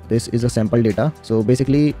 Now this is a sample data. So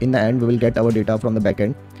basically in the end we will get our data from the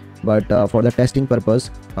backend, but for the testing purpose,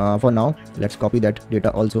 for now let's copy that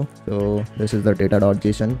data also. So this is the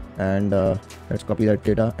data.json, and let's copy that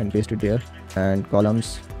data and paste it there. And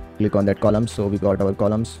columns, click on that columns. So we got our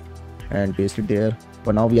columns and paste it there.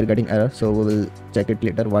 For now we are getting error, so we will check it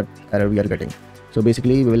later what error we are getting. So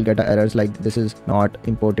basically we will get errors like this is not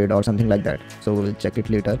imported or something like that, so we will check it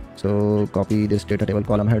later. So copy this data table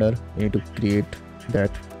column header. We need to create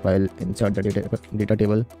that file, insert the data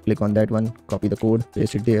table, click on that one, copy the code,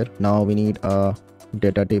 paste it there. Now we need a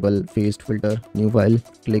data table phased filter, new file,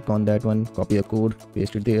 click on that one, copy the code,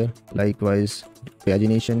 paste it there. Likewise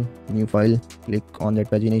pagination, new file, click on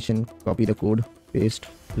that pagination, copy the code, paste.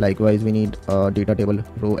 Likewise we need a data table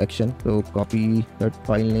row action, so copy that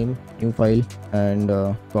file name, new file, and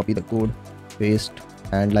copy the code, paste.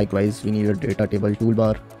 And likewise we need a data table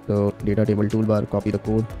toolbar, so data table toolbar, copy the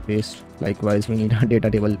code, paste. Likewise we need a data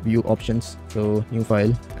table view options, so new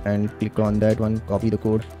file and click on that one, copy the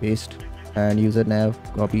code, paste. And user nav,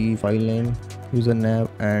 copy file name, user nav,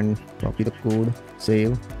 and copy the code,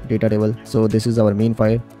 save. Data table, so this is our main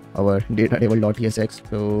file, our datatable.tsx.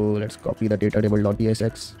 so let's copy the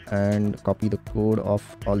datatable.tsx and copy the code of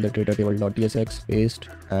all the datatable.tsx, paste.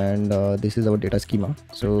 And this is our data schema,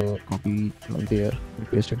 so copy from there,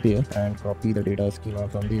 paste it there, and copy the data schema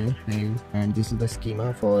from there, save. And this is the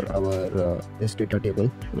schema for our this data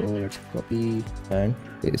table, so let's copy and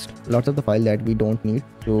paste. Lots of the file that we don't need,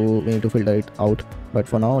 so we need to filter it out, but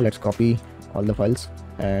for now let's copy all the files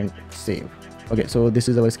and save. Okay, so this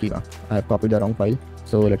is our schema. I have copied the wrong file,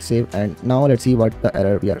 so let's save. And now let's see what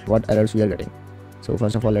errors we are getting. So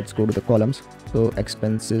first of all let's go to the columns. So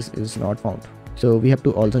expenses is not found, so we have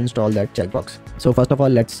to also install that checkbox. So first of all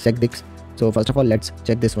let's check this. So first of all let's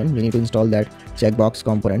check this one. We need to install that checkbox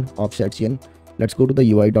component of Shadcn. Let's go to the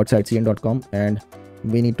ui.shadcn.com and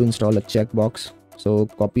we need to install a checkbox. So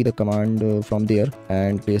copy the command from there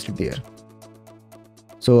and paste it there.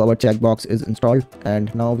 So our checkbox is installed,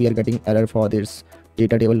 and now we are getting error for this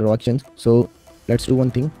data table row actions. So let's do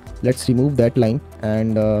one thing, let's remove that line,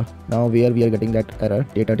 and now where we are getting that error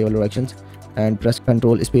data table row actions, and press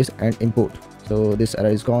Ctrl space and import. So this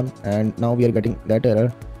error is gone, and now we are getting that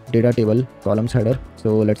error data table columns header.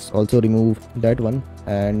 So let's also remove that one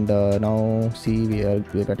and now see we are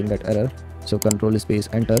getting that error. So control space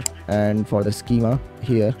enter, and for the schema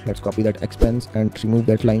here, let's copy that expense and remove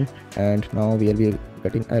that line, and now we are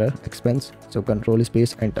getting error expense. So control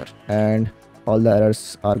space enter, and all the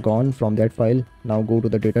errors are gone from that file. Now go to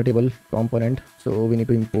the data table component. So we need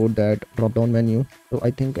to import that drop down menu. So I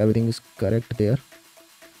think everything is correct there.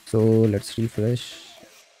 So let's refresh,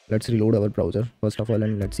 let's reload our browser first of all,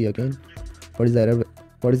 and let's see again what is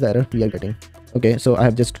the error we are getting. Okay, so I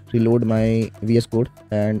have just reload my VS Code,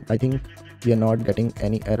 and I think we are not getting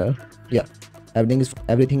any error. Yeah,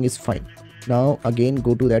 everything is fine. Now again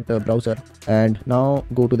go to that browser, and now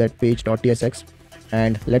go to that page.tsx,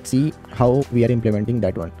 and let's see how we are implementing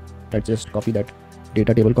that one. Let's just copy that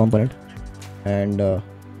data table component, and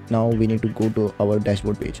now we need to go to our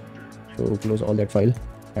dashboard page. So close all that file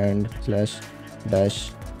and /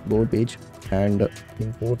 dashboard page, and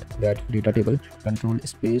import that data table, control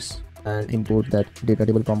space, and import that data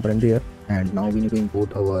table component there. And now we need to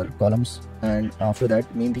import our columns, and after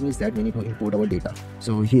that main thing is that we need to import our data.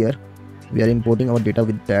 So here we are importing our data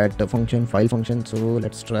with that function, file function. So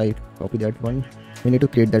let's try it. Copy that one. We need to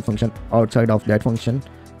create that function outside of that function,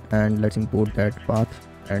 and let's import that path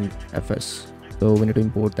and fs. So we need to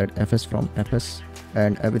import that fs from fs,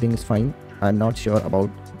 and everything is fine. I'm not sure about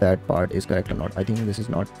that part is correct or not. I think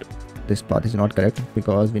this path is not correct,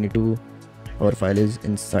 because we need to, our file is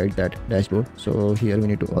inside that dashboard. So here we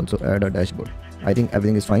need to also add a dashboard. I think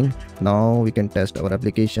everything is fine. Now we can test our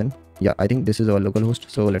application. Yeah, I think this is our local host.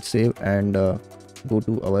 So let's save and go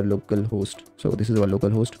to our local host. So this is our local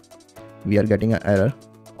host. We are getting an error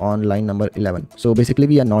on line number 11. So basically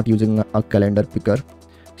we are not using a calendar picker.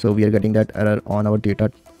 So we are getting that error on our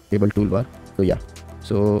data table toolbar. So yeah,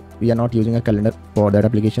 so we are not using a calendar for that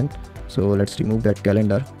application. So let's remove that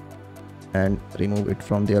calendar and remove it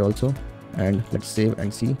from there also, and let's save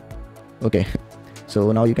and see. Okay,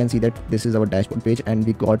 so now you can see that this is our dashboard page, and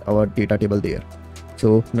we got our data table there.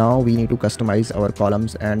 So now we need to customize our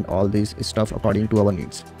columns and all this stuff according to our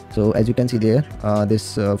needs. So as you can see there,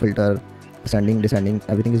 this filter, ascending, descending,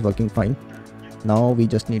 everything is working fine. Now we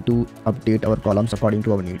just need to update our columns according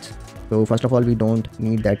to our needs. So first of all, we don't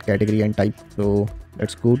need that category and type. So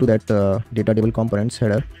let's go to that data table components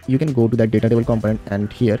header. You can go to that data table component,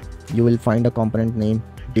 and here you will find a component named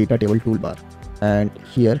data table toolbar. And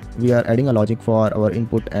here we are adding a logic for our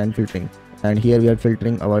input and filtering. And here we are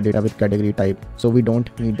filtering our data with category type. So we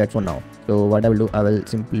don't need that for now. So what I will do, I will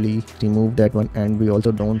simply remove that one, and we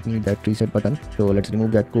also don't need that reset button. So let's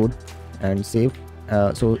remove that code and save.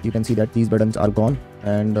 So you can see that these buttons are gone.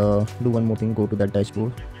 And do one more thing, go to that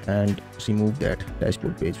dashboard and remove that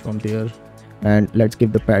dashboard page from there, and let's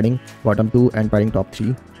give the padding bottom 2 and padding top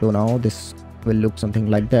 3. So now this will look something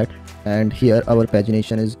like that, and here our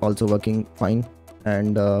pagination is also working fine.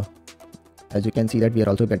 And as you can see that we are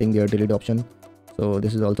also getting their delete option, so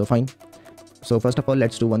this is also fine. So first of all,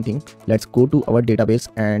 let's do one thing. Let's go to our database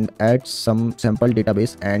and add some sample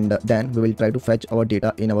database, and then we will try to fetch our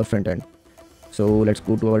data in our front end. So let's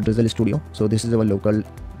go to our Drizzle Studio. So this is our local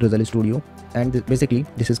Drizzle Studio, and basically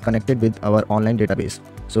this is connected with our online database.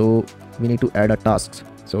 So we need to add a tasks.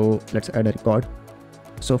 So let's add a record.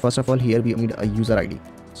 So first of all, here we need a user ID.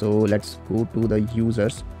 So let's go to the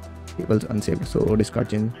users, tables unsaved. So discard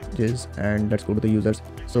changes, and let's go to the users.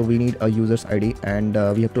 So we need a user's ID, and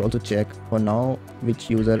we have to also check for now which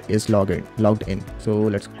user is logged in. So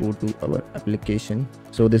let's go to our application.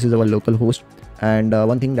 So this is our local host. And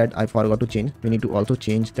one thing that I forgot to change, we need to also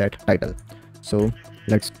change that title. So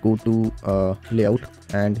let's go to layout,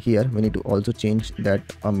 and here we need to also change that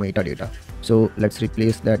metadata. So let's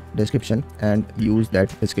replace that description and use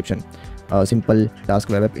that description, simple task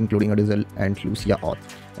web app including a Drizzle and Lucia Auth.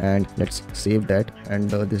 And let's save that. And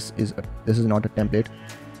this is not a template.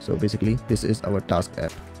 So basically this is our task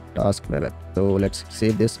web app. So let's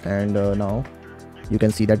save this, and now you can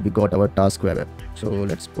see that we got our task web app. So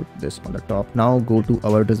let's put this on the top. Now go to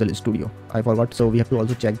our Drizzle Studio. I forgot, so we have to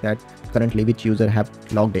also check that currently which user have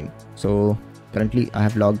logged in. So currently I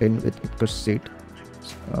have logged in with utkarsh.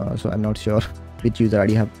 So I'm not sure which user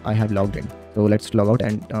ID I have logged in. So let's log out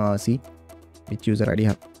and see which user ID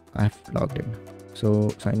I have logged in. So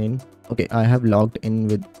sign in. Okay, I have logged in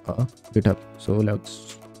with GitHub. So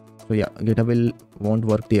yeah, GitHub won't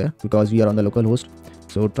work there because we are on the local host.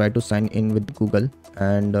 So try to sign in with Google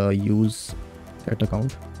and use that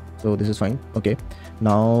account. So this is fine. Okay,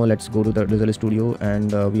 now let's go to the Drizzle Studio,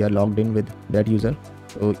 and we are logged in with that user.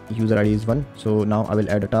 So user ID is 1. So now I will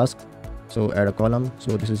add a task. So add a column.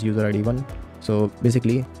 So this is user ID 1. So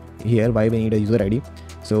basically here why we need a user ID.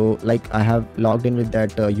 So like I have logged in with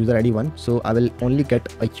that user ID 1. So I will only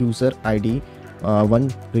get a user ID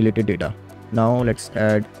 1 related data. Now let's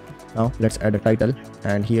add a title,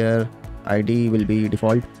 and here ID will be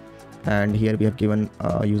default, and here we have given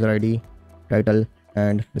user ID, title,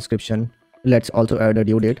 and description. Let's also add a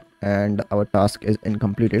due date, and our task is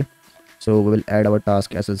incompleted, so we will add our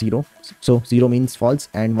task as a 0. So 0 means false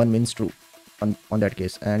and 1 means true on that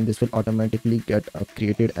case, and this will automatically get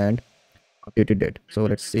created and updated date. So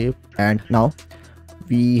let's save, and now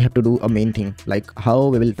we have to do a main thing, like how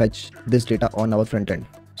we will fetch this data on our front end.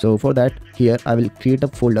 So for that, here I will create a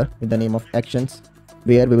folder with the name of actions,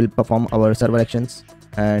 where we will perform our server actions,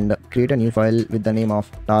 and create a new file with the name of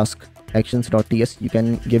task actions.ts. You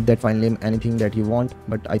can give that file name anything that you want,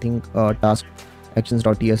 but I think task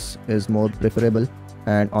actions.ts is more preferable.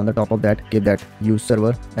 And on the top of that, give that use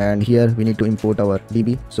server, and here we need to import our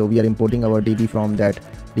db. So we are importing our db from that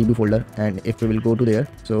db folder, and if we will go to there,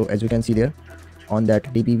 so as you can see there on that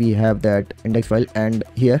db we have that index file, and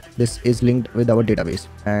here this is linked with our database,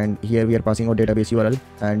 and here we are passing our database url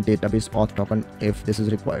and database auth token if this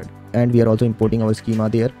is required, and we are also importing our schema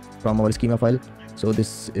there from our schema file. So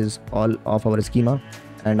this is all of our schema,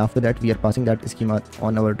 and after that we are passing that schema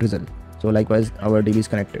on our Drizzle. So likewise our db is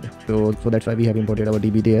connected, so that's why we have imported our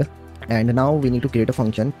db there. And now we need to create a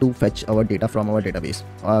function to fetch our data from our database,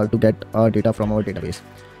 to get our data from our database.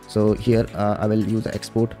 So here I will use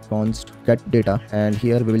export const get data, and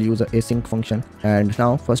here we will use a async function. And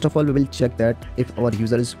now first of all we will check that if our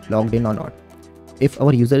user is logged in or not. If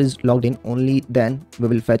our user is logged in, only then we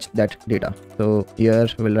will fetch that data. So here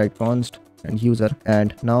we will write const and user,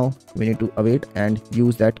 and now we need to await and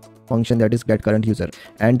use that function, that is get current user,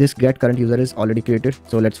 and this get current user is already created.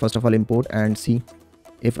 So let's first of all import and see.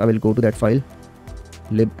 If I will go to that file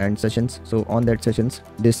lib and sessions, so on that sessions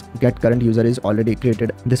this get current user is already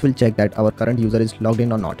created. This will check that our current user is logged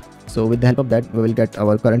in or not. So with the help of that we will get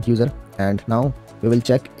our current user, and now we will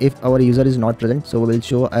check if our user is not present, so we will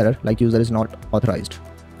show error like user is not authorized.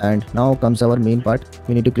 And now comes our main part.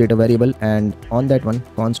 We need to create a variable, and on that one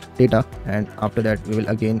const data, and after that we will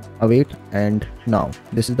again await. And now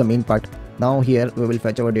this is the main part. Now here we will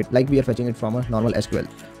fetch our data like we are fetching it from a normal SQL.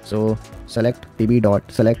 So select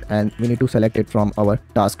db.select, and we need to select it from our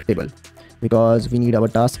task table because we need our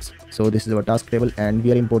tasks. So this is our task table, and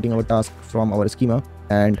we are importing our task from our schema.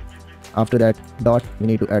 And after that dot, we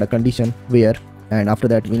need to add a condition where, and after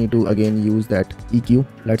that we need to again use that eq.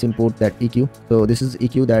 Let's import that eq. So this is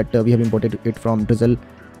eq that we have imported it from Drizzle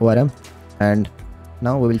ORM. And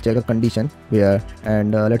now we will check a condition where,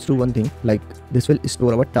 and let's do one thing, like this will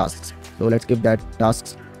store our tasks. So let's give that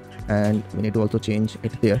tasks, and we need to also change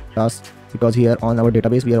it there tasks, because here on our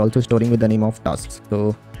database we are also storing with the name of tasks.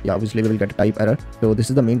 So yeah, obviously we will get a type error. So this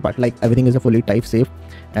is the main part, like everything is a fully type safe,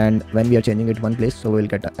 and when we are changing it one place, so we will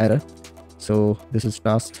get an error. So this is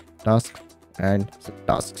tasks and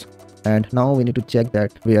tasks, and now we need to check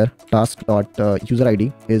that where task.user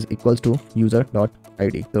id is equals to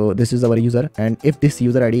user.id. So this is our user, and if this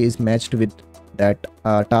user id is matched with that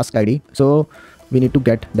task id, so we need to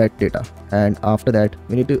get that data, and after that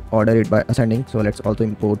we need to order it by ascending. So let's also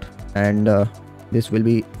import, and this will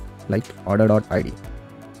be like order.id.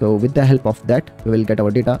 So with the help of that we will get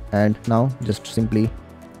our data, and now just simply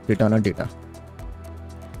return our data,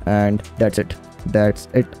 and that's it. That's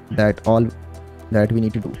all that we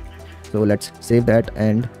need to do. So let's save that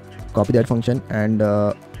and copy that function, and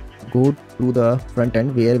go to the front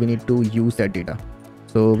end where we need to use that data.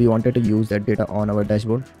 So we wanted to use that data on our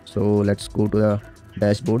dashboard, so let's go to the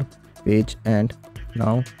dashboard page, and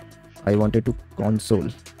now I wanted to console.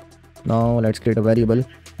 Now let's create a variable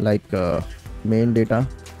like main data,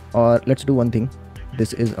 or let's do one thing.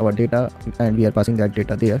 This is our data, and we are passing that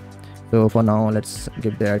data there. So for now let's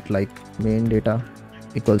give that like main data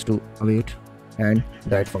equals to await and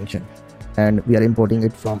that function, and we are importing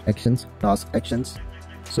it from actions, task actions.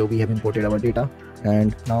 So we have imported our data,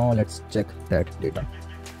 and now let's check that data.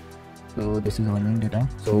 So this is our main data.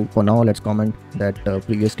 So for now let's comment that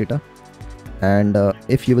previous data, and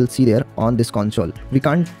if you will see there on this console, we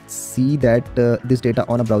can't see that this data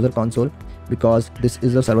on a browser console because this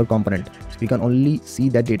is a server component. So we can only see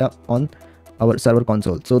that data on our server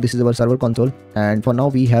console. So this is our server console, and for now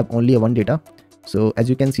we have only one data. So as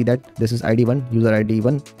you can see that this is id1, user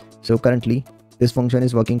id1. So currently this function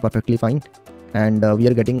is working perfectly fine, and we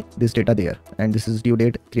are getting this data there, and this is due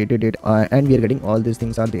date, created date, and we are getting all these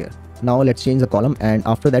things are there. Now let's change the column, and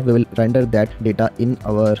after that we will render that data in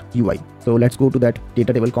our UI. So let's go to that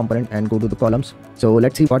DataTable component and go to the columns. So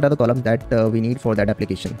let's see what are the columns that we need for that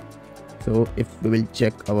application. So if we will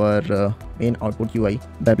check our main output UI,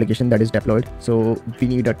 the application that is deployed, so we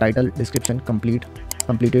need a title, description,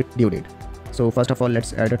 completed, due date. So first of all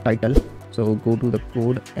let's add a title. So go to the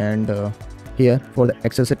code and here for the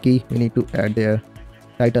accessor key we need to add their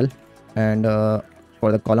title, and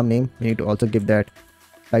for the column name we need to also give that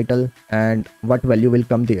title and what value will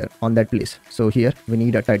come there on that place. So here we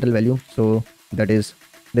need a title value, so that is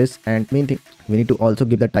this, and main thing we need to also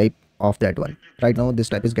give the type of that one. Right now this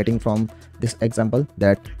type is getting from this example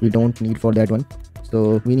that we don't need for that one,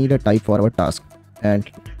 so we need a type for our task, and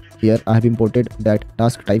here I have imported that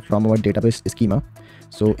task type from our database schema.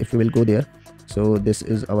 So if we will go there, so this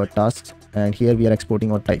is our tasks, and here we are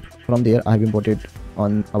exporting our type. From there I have imported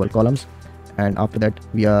on our columns, and after that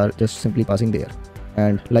we are just simply passing there.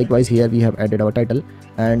 And likewise here we have added our title,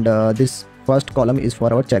 and this first column is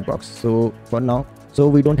for our checkbox. So for now, so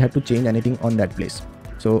we don't have to change anything on that place.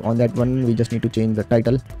 So on that one we just need to change the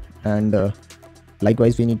title, and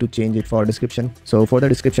likewise we need to change it for description. So for the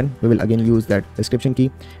description we will again use that description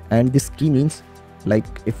key, and this key means like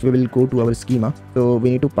if we will go to our schema, so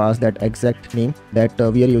we need to pass that exact name that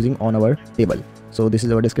we are using on our table. So this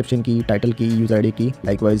is our description key, title key, user ID key.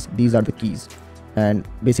 Likewise these are the keys, and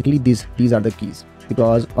basically these are the keys,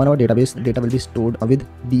 because on our database data will be stored with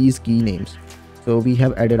these key names. So we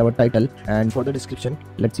have added our title, and for the description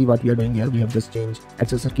let's see what we are doing here. We have just changed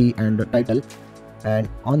accessor key and the title, and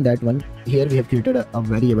on that one here we have created a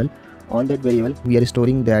variable. On that variable we are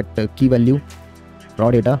storing that key value raw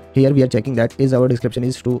data. Here we are checking that is our description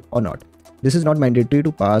is true or not. This is not mandatory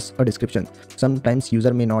to pass a description. Sometimes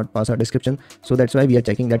user may not pass a description, so that's why we are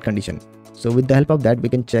checking that condition. So with the help of that we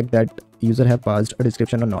can check that user have passed a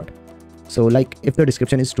description or not. So like if the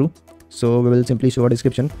description is true, so we will simply show a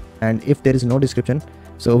description, and if there is no description,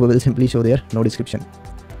 so we will simply show there no description.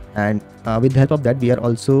 And with the help of that we are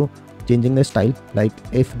also changing the style. Like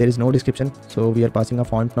if there is no description, so we are passing a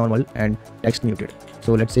font normal and text muted.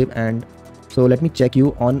 So let's save, and so let me check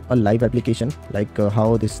you on a live application like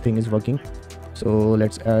how this thing is working. So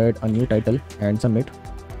let's add a new title and submit.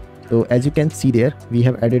 So as you can see there we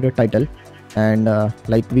have added a title, and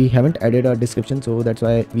like we haven't added a description, so that's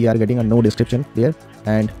why we are getting a no description there.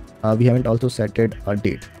 And we haven't also set it a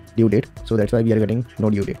due date, so that's why we are getting no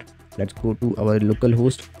due date. Let's go to our local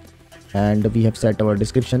host, and we have set our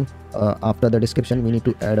description. After the description we need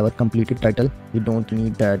to add our completed title. We don't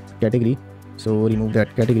need that category, so remove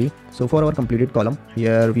that category. So for our completed column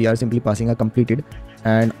here we are simply passing a completed,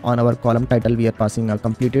 and on our column title we are passing a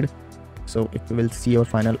completed. So if we will see our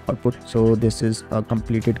final output, so this is a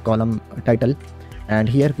completed column title, and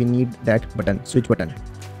here we need that button, switch button.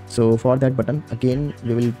 So for that button again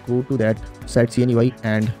we will go to that Shadcn UI,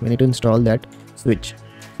 and we need to install that switch.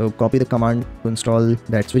 So copy the command to install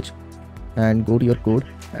that switch, and go to your code,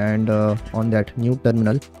 and on that new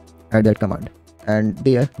terminal add that command. And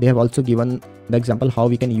there they have also given the example how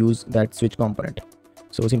we can use that switch component.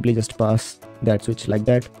 So simply just pass that switch like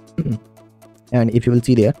that and if you will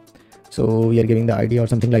see there, so we are giving the ID or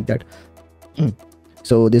something like that.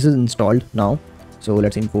 So this is installed now. So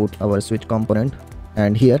let's import our switch component,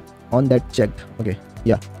 and here on that checked, okay,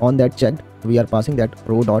 yeah, on that checked we are passing that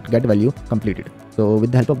row.getValue completed. So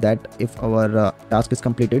with the help of that, if our task is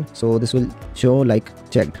completed, so this will show like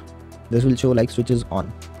checked, this will show like switch is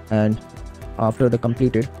on. And after the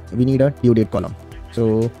completed we need a due date column.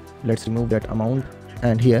 So let's remove that amount,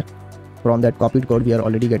 and here from that copied code we are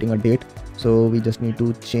already getting a date, so we just need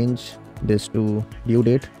to change this to due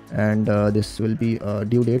date, and this will be a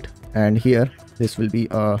due date, and here this will be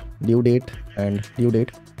a due date and due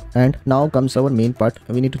date. And now comes our main part,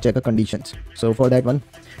 we need to check our conditions. So for that one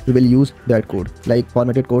we will use that code, like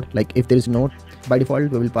formatted code. Like if there is no, by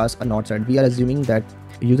default we will pass a not set. We are assuming that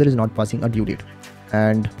user is not passing a due date,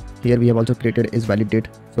 and here we have also created is valid date,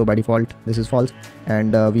 so by default this is false.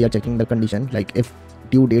 And we are checking the condition, like if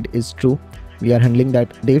due date is true we are handling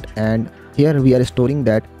that date, and here we are storing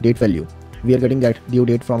that date value. We are getting that due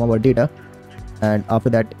date from our data, and after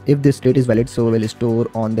that if this date is valid, so we will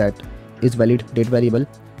store on that is valid date variable.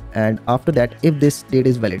 And after that if this date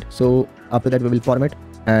is valid, so after that we will format,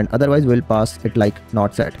 and otherwise we will pass it like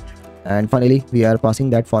not set. And finally we are passing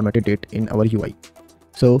that formatted date in our UI.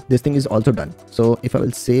 So this thing is also done. So if I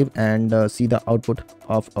will save and see the output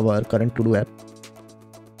of our current to do app,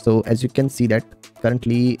 so as you can see that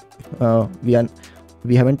currently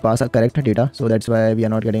we haven't passed our correct data, so that's why we are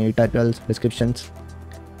not getting any titles, descriptions,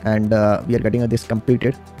 and we are getting this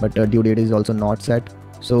completed, but due date is also not set.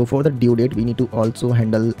 So for the due date we need to also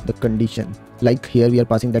handle the condition, like here we are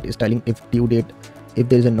passing that styling if due date, if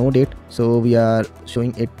there is a no date, so we are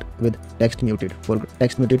showing it with text muted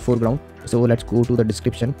foreground. So let's go to the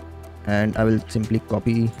description, and I will simply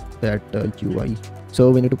copy that UI.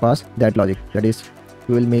 So we need to pass that logic, that is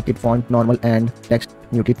we will make it font normal and text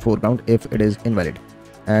muted foreground if it is invalid.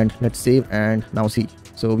 And let's save, and now see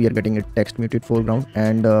So we are getting a text muted foreground,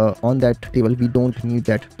 and on that table we don't need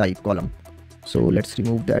that type column. So let's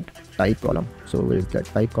remove that type column. So where is that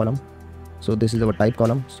type column? So this is our type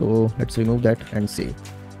column. So let's remove that and save.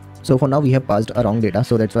 So for now we have passed a wrong data,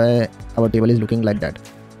 so that's why our table is looking like that.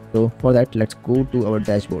 So for that, let's go to our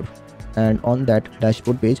dashboard, and on that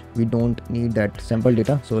dashboard page we don't need that sample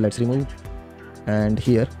data, so let's remove. And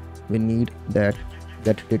here we need that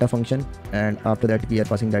data function, and after that we are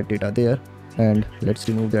passing that data there, and let's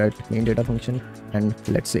remove that main data function, and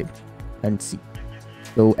let's save and see.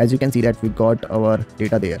 So as you can see that we got our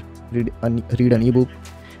data there. Read a new book,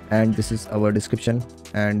 and this is our description,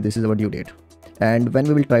 and this is our due date. And when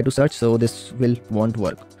we will try to search, so this won't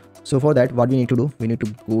work. So for that, what we need to do, we need to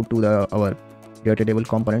go to our DataTable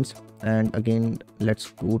components, and again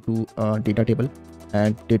let's go to DataTable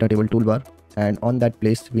and DataTable toolbar, and on that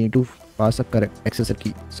place we need to pass a correct accessor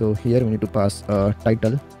key. So here we need to pass a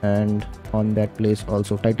title, and on that place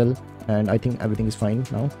also title, and I think everything is fine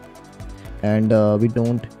now. And we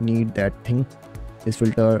don't need that thing, this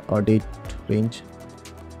filter or date range,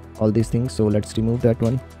 all these things. So let's remove that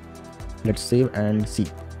one. Let's save and see.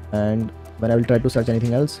 And when I will try to search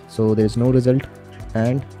anything else, so there is no result.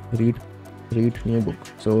 And read new book.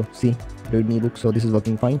 So see, read new book. So this is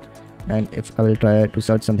working fine. And if I will try to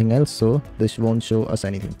search something else, so this won't show us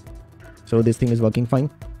anything. So this thing is working fine.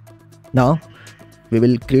 Now we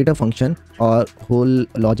will create a function or whole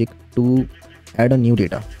logic to add a new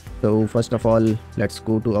data. So first of all, let's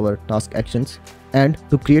go to our task actions, and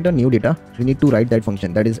to create a new data we need to write that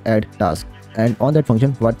function, that is add task. And on that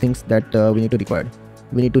function, what things that we need to require?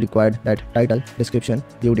 We need to require that title, description,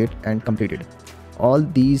 due date, and completed. All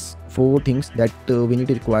these 4 things that we need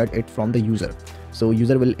to require it from the user. So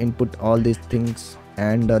user will input all these things,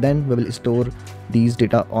 and then we will store these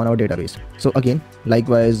data on our database. So again,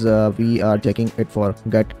 likewise, we are checking it for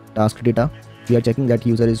get task data. We are checking that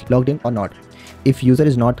user is logged in or not. If user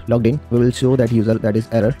is not logged in, we will show that user, that is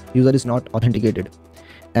error, user is not authenticated.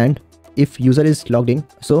 And if user is logged in,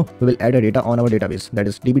 so we will add a data on our database, that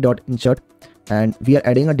is db.insert, and we are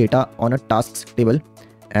adding a data on a tasks table,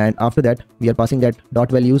 and after that we are passing that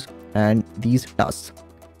dot values and these tasks.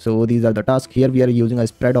 So these are the tasks. Here we are using a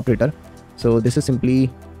spread operator. So this is simply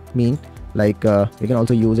mean like we can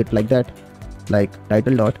also use it like that, like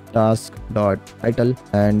title.task.title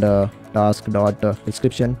and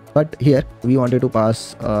task.description. But here we wanted to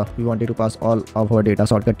pass all of our data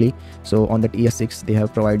shortcutly. So on that ES6 they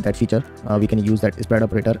have provided that feature. We can use that spread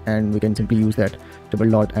operator, and we can simply use that triple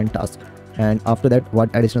dot and task. And after that, what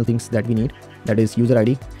additional things that we need, that is user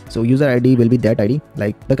ID. So user ID will be that ID,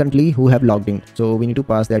 like the currently who have logged in. So we need to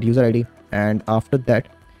pass that user ID, and after that,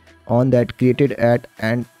 on that created at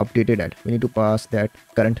and updated at, we need to pass that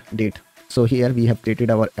current date. So here we have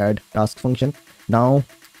created our add task function. Now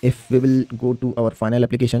if we will go to our final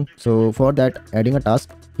application, so for that adding a task,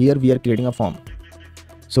 here we are creating a form.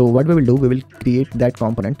 So what we will do, we will create that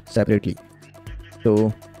component separately.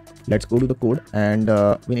 So let's go to the code, and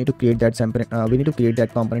we need to create that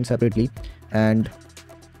component separately. And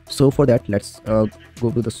so for that, let's go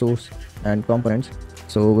to the source and components.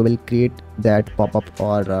 So we will create that pop-up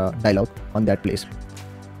or dialog on that place.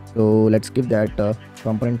 So let's give that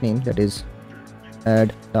component name, that is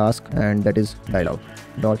add task, and that is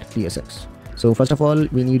dialog.tsx. So first of all,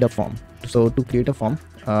 we need a form. So to create a form,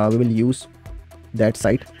 we will use that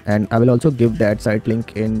site, and I will also give that site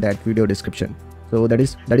link in that video description. So that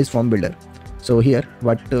is form builder. So here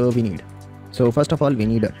what we need, so first of all we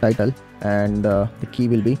need a title, and the key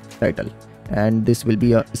will be title, and this will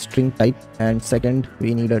be a string type. And second,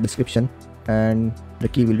 we need a description, and the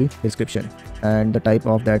key will be description, and the type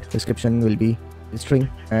of that description will be string,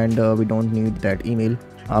 and we don't need that email.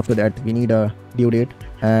 After that, we need a due date,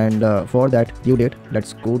 and for that due date,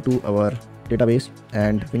 let's go to our database,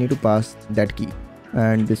 and we need to pass that key,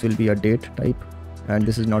 and this will be a date type, and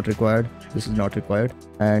this is not required, this is not required.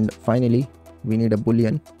 And finally we need a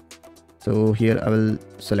boolean. So here I will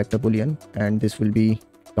select a boolean, and this will be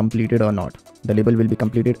completed or not. The label will be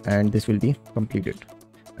completed, and this will be completed.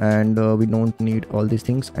 And we don't need all these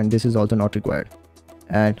things, and this is also not required.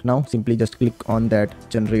 And now simply just click on that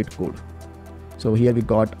generate code. So here we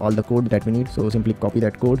got all the code that we need. So simply copy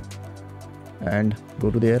that code and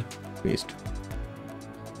go to there, paste.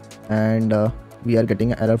 And we are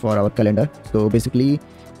getting an error for our calendar. So basically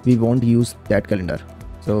we won't use that calendar.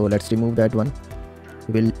 So let's remove that one.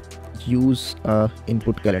 We'll use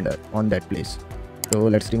input calendar on that place. So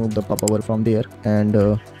let's remove the popover from there, and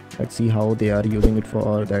let's see how they are using it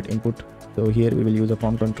for that input. So here we will use a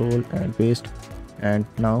form control and paste. And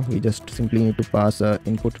now we just simply need to pass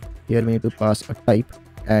input. Here we need to pass a type,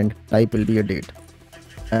 and type will be a date.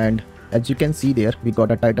 And as you can see there, we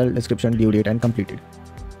got a title, description, due date and completed.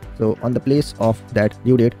 So on the place of that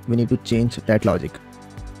due date, we need to change that logic.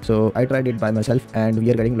 So I tried it by myself and we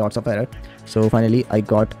are getting lots of error. So finally I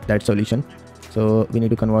got that solution. So we need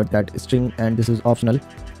to convert that string, and this is optional.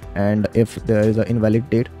 And if there is an invalid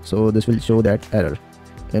date, so this will show that error,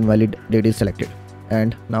 invalid date is selected.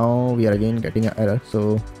 And now we are again getting an error.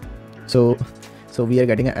 So we are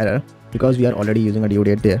getting an error because we are already using a due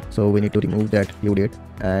date there. So we need to remove that due date,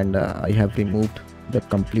 and I have removed the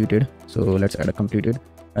completed. So let's add a completed,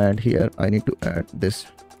 and here I need to add this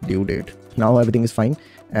due date. Now everything is fine,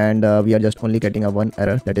 and we are just only getting a one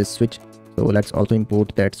error, that is switch. So let's also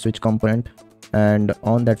import that switch component, and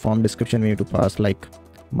on that form description we need to pass like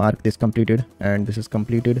mark this completed and this is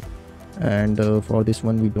completed. And for this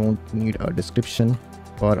one we don't need a description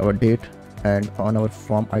for our date, and on our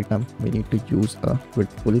form item we need to use a with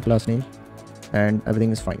full class name, and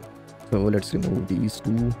everything is fine. So let's remove these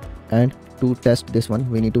two, and to test this one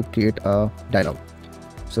we need to create a dialog.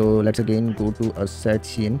 So let's again go to a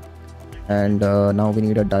Shadcn, and now we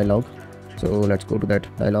need a dialog. So let's go to that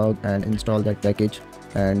dialog and install that package,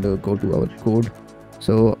 and go to our code.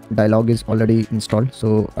 So dialog is already installed,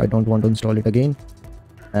 so I don't want to install it again.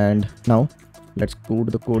 And now let's go to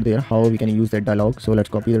the code there, how we can use that dialog. So let's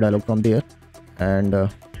copy the dialog from there, and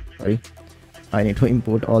sorry, I need to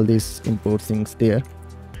import all these import things there,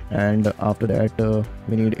 and after that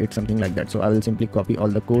we need it something like that. So I will simply copy all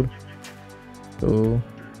the code. So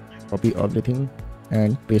copy everything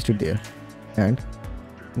and paste it there. And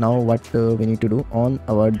now what we need to do, on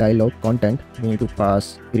our dialog content we need to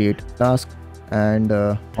pass create task, and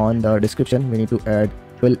on the description we need to add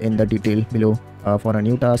fill in the detail below for a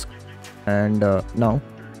new task. And now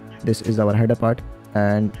this is our header part,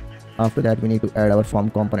 and after that we need to add our form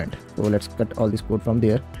component. So let's cut all this code from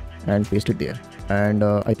there and paste it there, and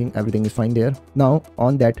I think everything is fine there. Now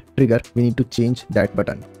on that trigger we need to change that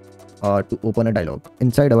button to open a dialog.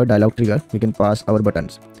 Inside our dialog trigger we can pass our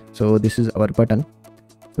buttons. So this is our button.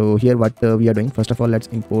 So here what we are doing, first of all let's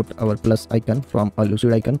import our plus icon from a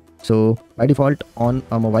Lucia icon. So by default on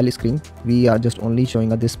a mobile screen we are just only showing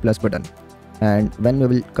this plus button, and when we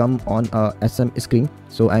will come on a SM screen,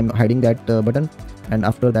 so I'm hiding that button, and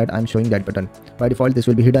after that I'm showing that button. By default this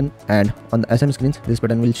will be hidden, and on the SM screens this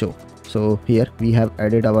button will show. So here we have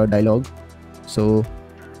added our dialog. So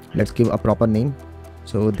let's give a proper name.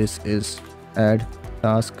 So this is add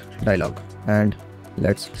task dialog, and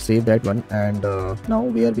let's save that one. And now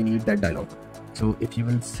where we need that dialog, so if you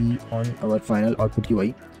will see on our final output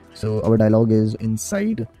UI, so our dialog is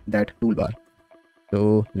inside that toolbar.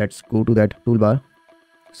 So let's go to that toolbar.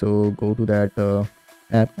 So go to that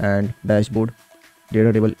app and dashboard,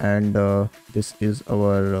 DataTable, and this is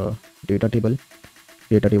our DataTable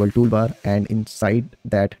toolbar, and inside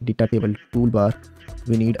that DataTable toolbar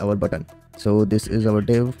we need our button. So this is our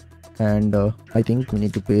div, and I think we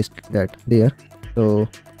need to paste that there. So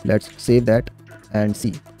let's save that and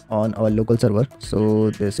see on our local server. So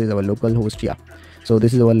this is our local host. Yeah, so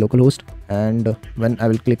this is our local host, and when I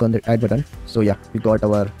will click on the add button, so yeah, we got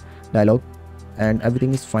our dialog and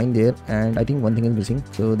everything is fine there. And I think one thing is missing,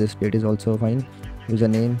 so this date is also fine,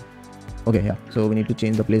 username, okay, yeah. So we need to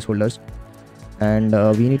change the placeholders, and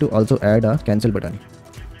we need to also add a cancel button.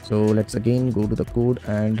 So let's again go to the code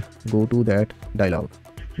and go to that dialog,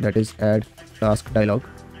 that is add task dialog,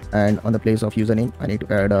 and on the place of username I need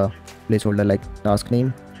to add a placeholder like task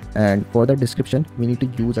name, and for the description we need to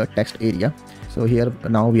use a text area. So here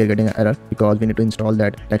now we are getting an error because we need to install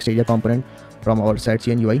that text area component from our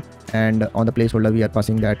Shadcn UI, and on the placeholder we are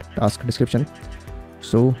passing that task description.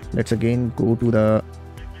 So let's again go to the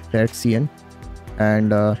Shadcn,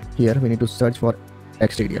 and here we need to search for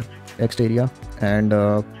text area and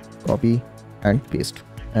copy and paste.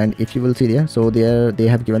 And if you will see there, so there they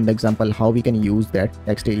have given the example how we can use that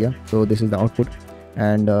text area. So this is the output,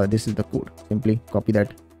 and this is the code. Simply copy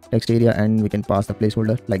that text area and we can pass the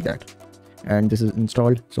placeholder like that, and this is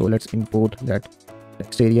installed. So let's import that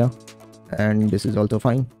text area, and this is also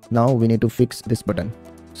fine. Now we need to fix this button.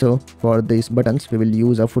 So for these buttons we will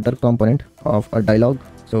use a footer component of a dialog.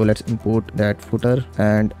 So let's import that footer,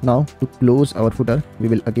 and now to close our footer we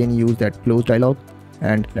will again use that close dialog,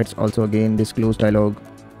 and let's also again this close dialog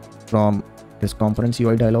from this components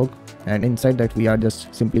UI dialog, and inside that we are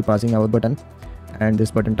just simply passing our button, and this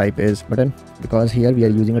button type is button because here we are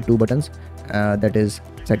using two buttons, that is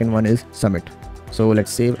second one is submit. So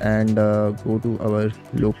let's save and go to our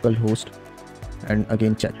local host and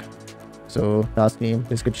again check. So task name,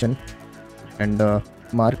 description, and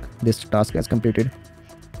mark this task as completed,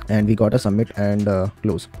 and we got a submit and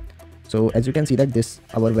close. So as you can see that this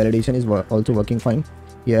our validation is also working fine,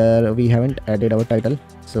 here we haven't added our title,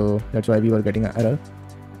 so that's why we were getting an error.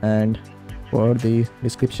 And for the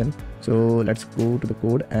description, so let's go to the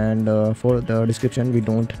code, and for the description we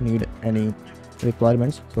don't need any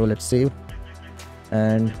requirements, so let's save.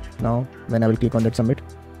 And now when I will click on that submit,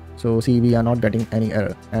 so see, we are not getting any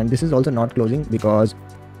error. And this is also not closing because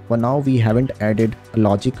for now we haven't added a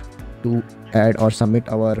logic to add or submit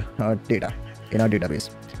our data in our database.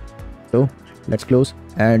 So let's close,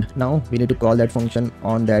 and now we need to call that function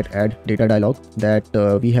on that add data dialog that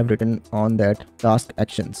we have written on that task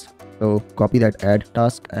actions. So copy that add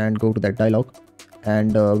task and go to that dialog,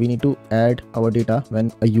 and we need to add our data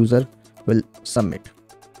when a user will submit.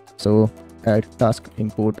 So add task,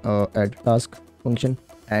 import add task function,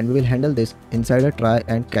 and we will handle this inside a try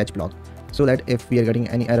and catch block, so that if we are getting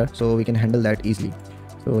any error, so we can handle that easily.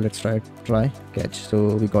 So let's try catch.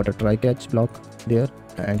 So we got a try catch block there,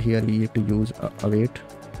 and here we need to use await,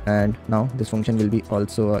 and now this function will be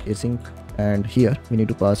also async, and here we need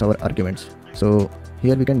to pass our arguments. So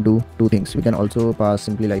here we can do two things. We can also pass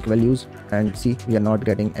simply like values, and see, we are not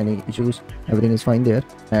getting any issues, everything is fine there.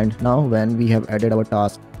 And now when we have added our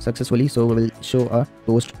task successfully, so we will show a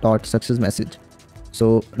toast.success message.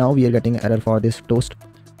 So now we are getting an error for this toast.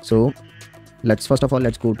 So let's first of all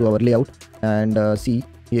let's go to our layout, and see,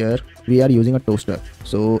 here we are using a toaster.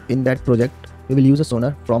 So in that project we will use a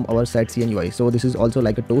sonar from our Shadcn UI. So this is also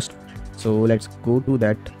like a toast. So let's go to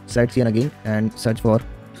that Shadcn again and search for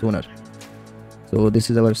sonar. So this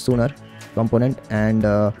is our sonar component, and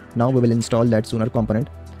now we will install that sonar component.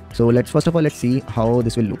 So let's see how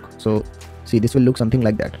this will look. So see, this will look something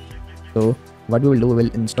like that. So what we will do, we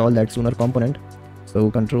will install that sonar component. So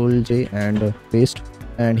Ctrl J and paste,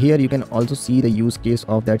 and here you can also see the use case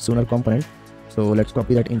of that sonar component. So let's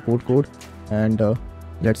copy that import code, and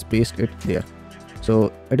let's paste it there.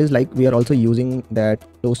 So it is like we are also using that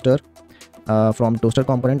toaster from toaster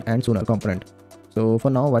component and sonar component. So for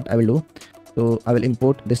now what I will do, so I will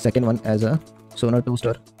import this second one as a sonar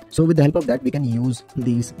toaster. So with the help of that we can use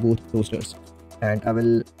these both toasters, and I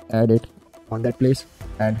will add it on that place.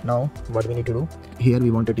 And now what we need to do, here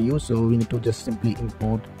we wanted to use, so we need to just simply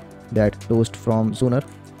import that toast from sonar.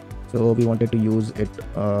 So we wanted to use it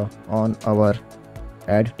on our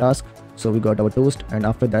add task. So we got our toast, and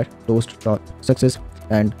after that toast.success,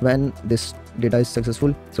 and when this data is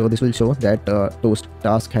successful, so this will show that toast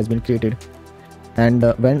task has been created. And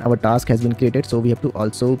when our task has been created, so we have to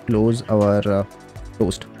also close our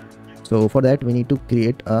toast. So for that we need to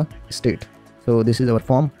create a state. So this is our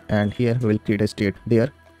form, and here we will create a state there.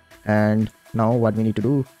 And now what we need to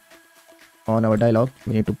do, on our dialog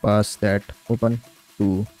we need to pass that open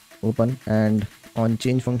to open, and on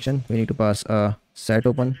change function we need to pass a set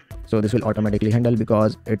open. So this will automatically handle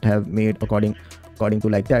because it have made according to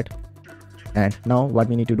like that. And now what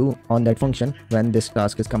we need to do on that function, when this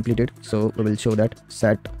task is completed, so we will show that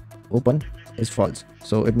set open is false.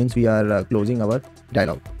 So it means we are closing our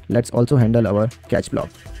dialog. Let's also handle our catch block.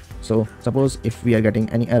 So suppose if we are getting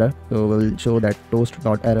any error, so we will show that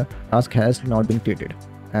toast.error, task has not been created,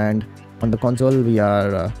 and on the console we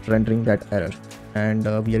are rendering that error, and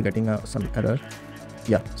we are getting some error.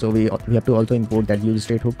 Yeah, so we have to also import that use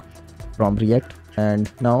state hook from React,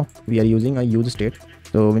 and now we are using a use state.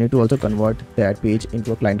 So we need to also convert that page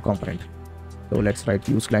into a client component. So let's write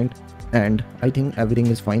use client, and I think everything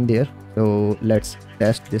is fine there. So let's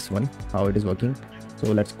test this one, how it is working.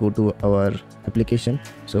 So let's go to our application.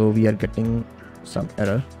 So we are getting some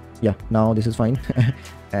error. Yeah, now this is fine.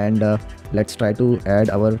 And let's try to add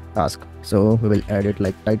our task. So we will add it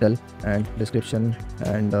like title and description,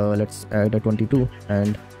 and let's add a 22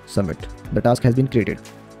 and submit. The task has been created.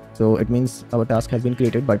 So it means our task has been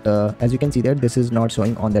created, but as you can see that this is not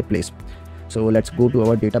showing on that place. So let's go to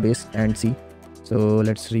our database and see. So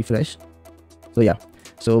let's refresh. So yeah,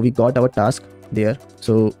 so we got our task there.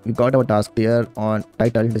 So we got our task there on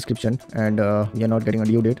title, description, and we are not getting a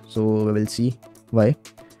due date. So we will see why,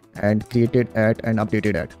 and created at and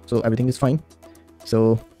updated at. So everything is fine.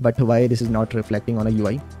 So but why this is not reflecting on a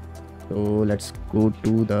UI? So let's go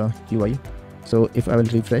to the UI. So if I will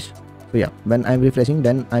refresh, so yeah, when I'm refreshing,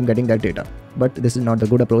 then I'm getting that data. But this is not the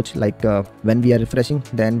good approach. Like when we are refreshing,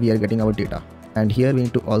 then we are getting our data, and here we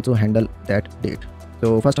need to also handle that date.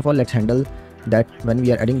 So first of all, let's handle that when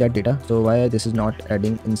we are adding that data. So why this is not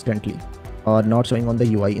adding instantly or not showing on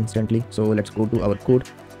the UI instantly? So let's go to our code,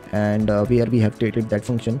 and where we have created that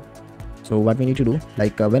function. So what we need to do,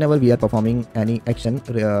 like whenever we are performing any action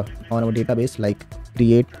on our database, like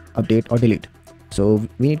create, update or delete, so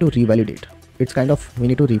we need to revalidate. It's kind of, we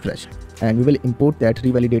need to refresh, and we will import that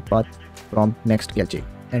revalidate path from Nextjs,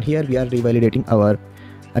 and here we are revalidating our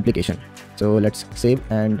application. So let's save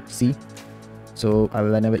and see. So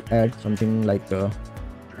when I will add something like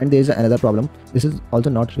and there is another problem, this is also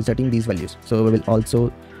not resetting these values, so we will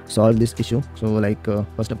also solve this issue. So like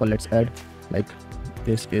first of all, let's add like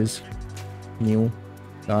this is new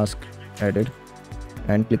task added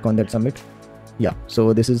and click on that submit. Yeah,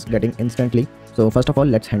 so this is getting instantly. So first of all,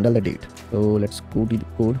 let's handle the date. So let's go to the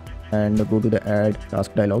code and go to the add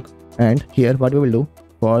task dialog, and here what we will do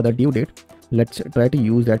for the due date, let's try to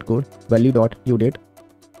use that code value.due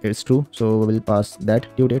is true, so we will pass that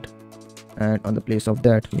due date, and on the place of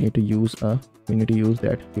that we need to use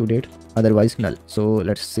that due date, otherwise null. So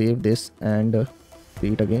let's save this and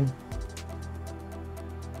read again.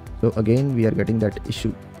 So again we are getting that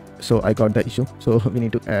issue, so I got the issue, so we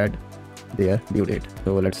need to add their due date.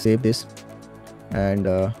 So let's save this and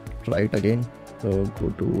try it again. So go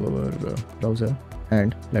to our browser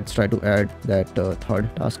and let's try to add that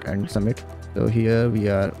third task and submit. So here we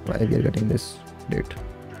are getting this date.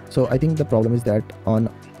 So I think the problem is that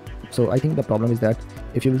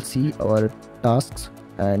if you will see our tasks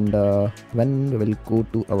and when we will go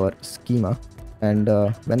to our schema, and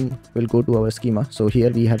so here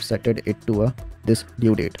we have set it to this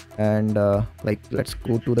due date, and like let's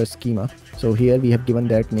go to the schema. So here we have given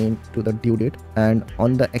that name to the due date, and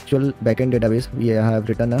on the actual backend database we have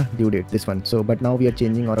written a due date, this one. So but now we are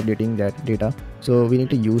changing or updating that data, so we need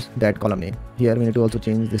to use that column name. Here we need to also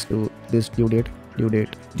change this to this due date,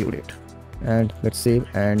 and let's save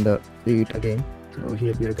and read it again. So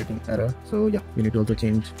here we are getting error, so yeah, we need to also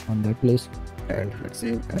change on that place, and let's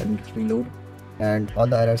save and reload, and all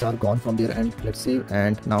the errors are gone from there. And let's save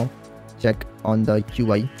and now check on the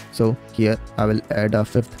UI. So here I will add a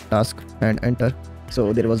fifth task and enter.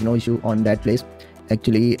 So there was no issue on that place.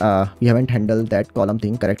 Actually we haven't handled that column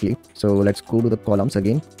thing correctly. So let's go to the columns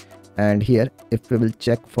again, and here if we will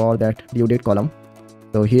check for that due date column,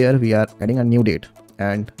 so here we are adding a new date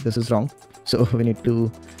and this is wrong, so we need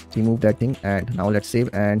to remove that thing. And now let's save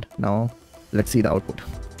and now let's see the output.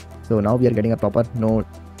 So now we are getting a proper no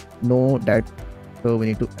that, so we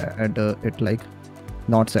need to add it like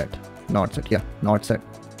not set.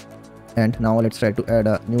 And now let's try to add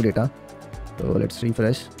a new data. So let's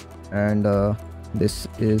refresh, and this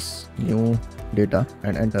is new data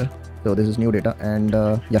and enter. So this is new data, and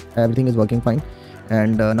yeah, everything is working fine.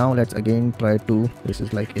 And now let's again try to, this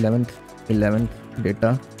is like 11th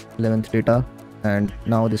data, and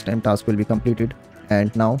now this time task will be completed,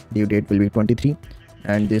 and now due date will be 23,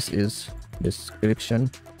 and this is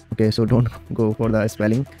description. Okay, so don't go for the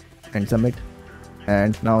spelling, and submit.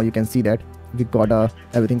 And now you can see that we got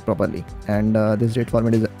everything properly, and this date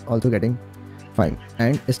format is also getting fine.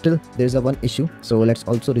 And still there's a one issue, so let's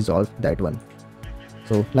also resolve that one.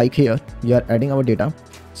 So like here we are adding our data,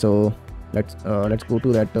 so let's go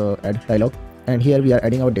to that add dialog, and here we are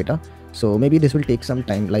adding our data. So maybe this will take some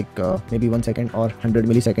time, like maybe 1 second or 100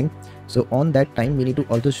 millisecond. So on that time we need to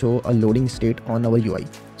also show a loading state on our UI.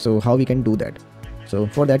 So how we can do that? So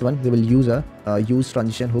for that one we will use a use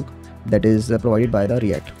transition hook that is provided by the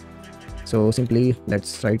React. So simply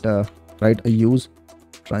let's write a use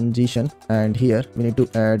transition, and here we need to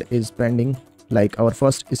add is pending. Like our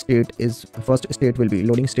first state will be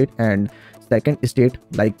loading state, and second state,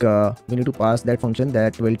 like we need to pass that function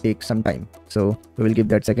that will take some time. So we will give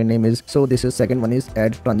that second name is, so this is second one is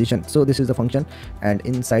add transition. So this is the function, and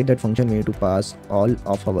inside that function we need to pass all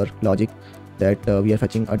of our logic that we are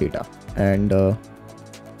fetching a data. And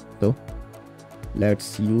so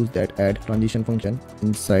let's use that add transition function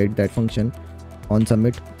inside that function on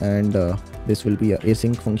submit, and this will be a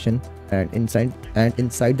async function, and inside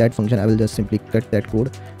that function I will just simply cut that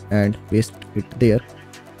code and paste it there.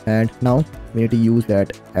 And now we need to use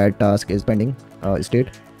that add task is pending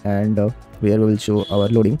state, and where we will show our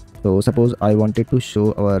loading. So suppose I wanted to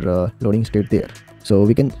show our loading state there, so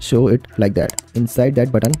we can show it like that inside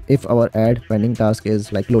that button. If our add pending task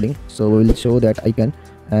is like loading, so we will show that icon,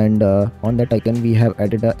 and on that icon we have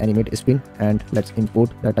added a animate spin, and let's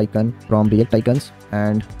import that icon from React icons,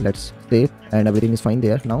 and let's save, and everything is fine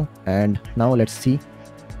there now. And now let's see,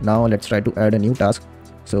 now let's try to add a new task.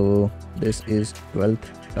 So this is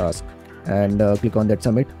 12th task, and click on that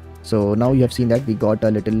submit. So now you have seen that we got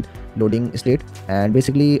a little loading state, and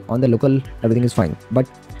basically on the local everything is fine, but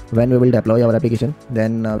when we will deploy our application,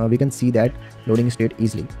 then we can see that loading state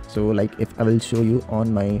easily. So like if I will show you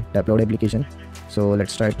on my deployed application, so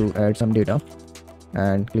let's try to add some data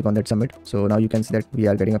and click on that submit. So now you can see that we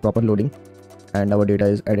are getting a proper loading and our data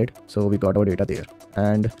is added, so we got our data there.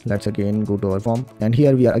 and let's again go to our form, and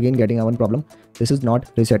here we are again getting our problem. This is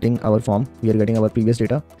not resetting our form, we are getting our previous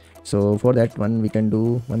data. So for that one we can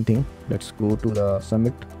do one thing. Let's go to the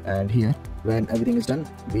submit, and here when everything is done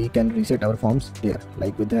we can reset our forms there,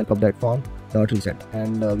 like with the help of that form dot reset,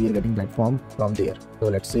 and we are getting that form from there. So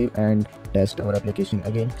let's save and test our application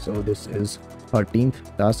again. So this is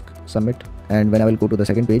 13th task, submit, and when I will go to the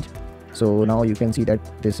second page, so now you can see that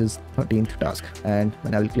this is 13th task, and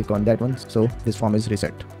when I will click on that one, so this form is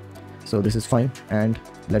reset. So this is fine, and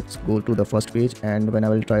let's go to the first page, and when I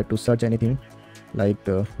will try to search anything like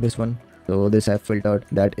this one, so this have filtered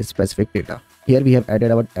that is specific data. Here we have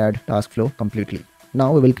added our add task flow completely.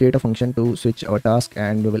 Now we will create a function to switch our task,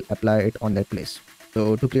 and we will apply it on that place.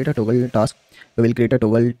 So to create a toggle task, we will create a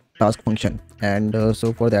toggle task function, and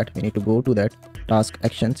so for that we need to go to that task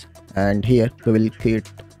actions, and here we will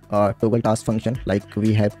create a toggle task function, like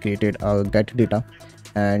we have created a get data,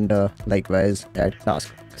 and likewise add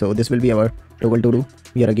task. So this will be our toggle to do.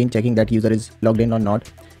 We are again checking that user is logged in or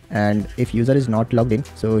not, and if user is not logged in,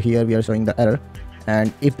 so here we are showing the error.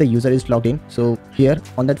 And if the user is logged in, so here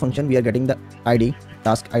on that function we are getting the id,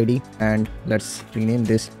 task id, and let's rename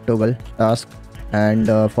this toggle task. And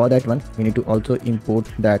for that one we need to also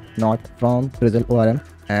import that not from Drizzle ORM,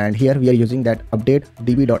 and here we are using that update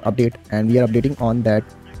db.update, and we are updating on that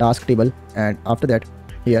task table. And after that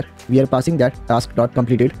here we are passing that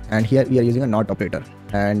task.completed, and here we are using a not operator,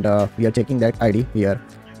 and we are checking that id here,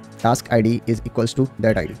 task id is equals to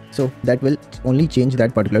that id, so that will only change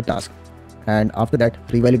that particular task. And after that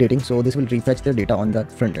revalidating, so this will refetch the data on the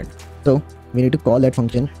front end. So we need to call that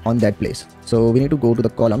function on that place. So we need to go to the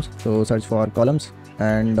columns, so search for columns,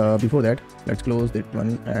 and before that let's close that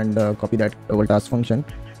one and copy that toggle task function,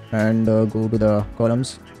 and go to the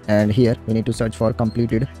columns, and here we need to search for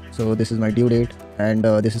completed. So this is my due date, and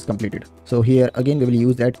this is completed. So here again we will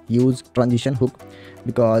use that use transition hook,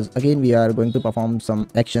 because again we are going to perform some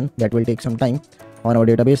action that will take some time on our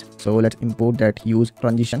database. So let's import that use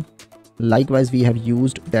transition. Likewise we have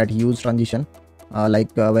used that use transition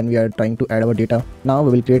when we are trying to add our data. Now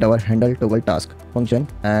we will create our handle toggle task function,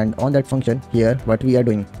 and on that function here what we are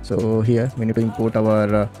doing, so here we need to import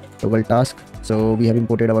our toggle task. So we have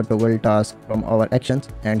imported our toggle task from our actions,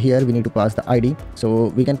 and here we need to pass the id. So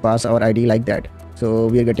we can pass our id like that. So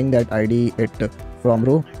we are getting that id from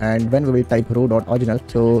row, and when we will type row.original,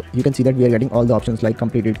 so you can see that we are getting all the options like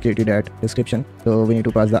completed, created, at, description. So we need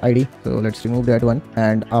to pass the id. So let's remove that one,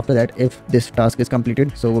 and after that if this task is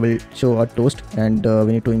completed, so we will show a toast, and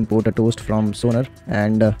we need to import a toast from sonar,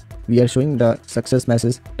 and we are showing the success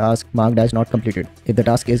message task marked as not completed. If the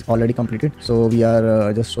task is already completed, so we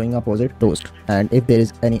are just showing a positive toast, and if there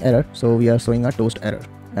is any error, so we are showing a toast error.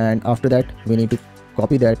 And after that we need to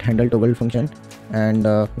copy that handle toggle function, and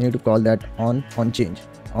we need to call that on change,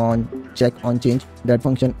 on check on change that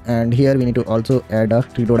function, and here we need to also add a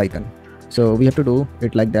reload icon. So we have to do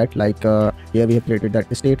it like that, like here we have created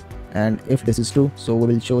that state, and if this is true, so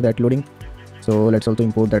we will show that loading. So let's also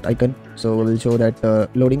import that icon, so we will show that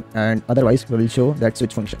loading, and otherwise we will show that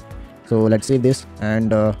switch function. So let's save this,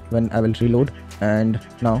 and when I will reload, and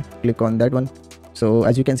now click on that one, so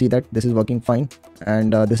as you can see that this is working fine,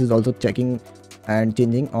 and this is also checking and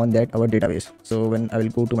changing on that our database. So when I will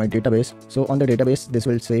go to my database, so on the database this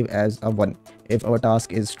will save as a 1 if our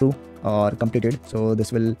task is true or completed, so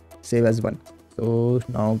this will save as 1. So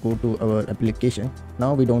now go to our application.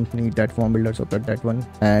 Now we don't need that form builder, so cut that one,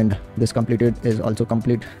 and this completed is also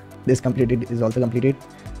complete, this completed is also completed.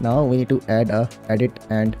 Now we need to add a edit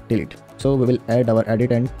and delete. So we will add our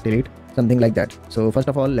edit and delete, something like that. So first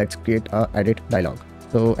of all let's create a edit dialog.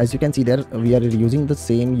 So as you can see there we are using the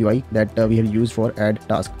same UI that we have used for add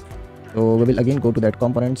task. So we will again go to that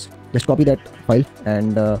components, just copy that file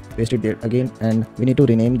and paste it there again, and we need to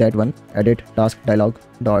rename that one edit task dialog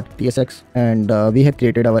 .tsx, and we have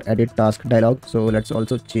created our edit task dialog. So let's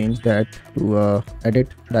also change that to edit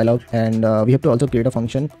dialog, and we have to also create a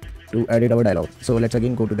function to edit our dialog. So let's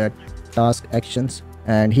again go to that task actions,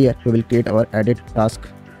 and here we will create our edit task,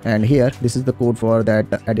 and here this is the code for that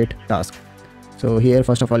edit task. So here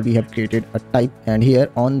first of all we have created a type, and here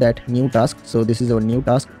on that new task, so this is our new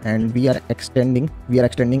task, and we are extending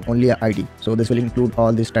only a id. So this will include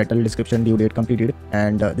all this title, description, due date, completed,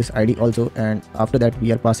 and this id also, and after that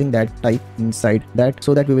we are passing that type inside that,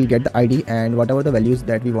 so that we will get the id, and whatever the values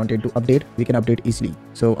that we wanted to update we can update easily.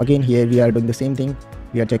 So again here we are doing the same thing,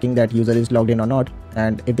 we are checking that user is logged in or not,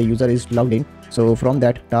 and if the user is logged in, so from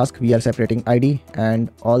that task we are separating id and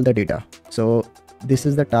all the data. So this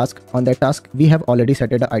is the task. On that task we have already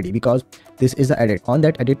set the id because this is the edit. On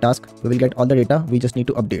that edit task we will get all the data, we just need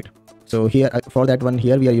to update. So here for that one,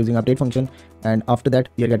 here we are using update function, and after that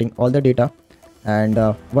we are getting all the data, and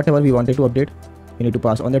whatever we wanted to update, we need to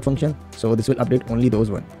pass on that function. So this will update only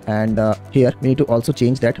those one. And here we need to also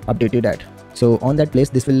change that updated at. So on that place,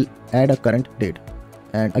 this will add a current date.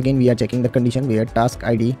 And again, we are checking the condition where task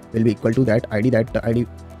ID will be equal to that ID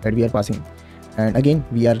that we are passing. And again,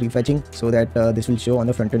 we are refetching so that this will show on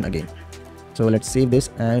the front end again. So let's save this,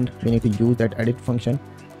 and we need to use that edit function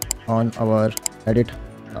on our edit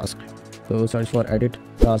task. So search for edit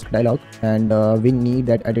task dialog, and we need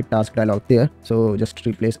that edit task dialog there. So just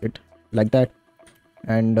replace it like that,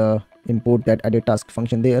 and import that edit task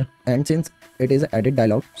function there. And since it is an edit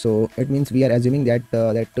dialog, so it means we are assuming that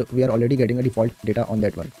we are already getting a default data on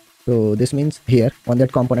that one. So this means here on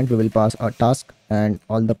that component we will pass a task and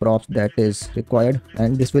all the props that is required,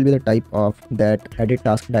 and this will be the type of that edit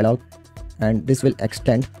task dialog, and this will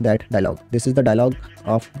extend that dialog. This is the dialog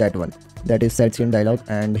of that one, that is Shadcn dialog.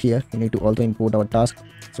 And here we need to also import our task.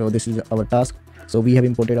 So this is our task. So we have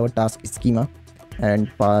imported our task schema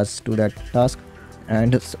and pass to that task,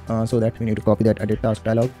 and so that we need to copy that edit task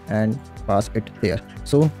dialog and pass it there.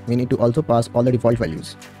 So we need to also pass all the default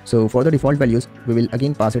values. So for the default values, we will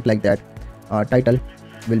again pass it like that. Title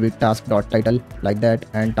will be task.title like that,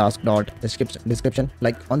 and task.description.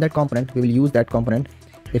 Like on that component, we will use that component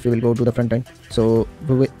if we will go to the front end. So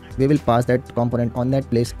we will pass that component on that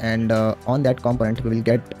place, and on that component we will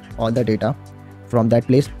get all the data from that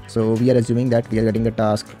place. So we are assuming that we are getting the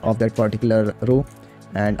task of that particular row,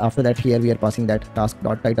 and after that here we are passing that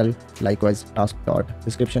task.title, likewise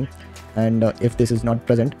task.description. And if this is not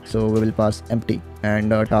present, so we will pass empty,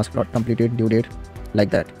 and task.completed due date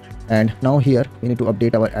like that. And now here we need to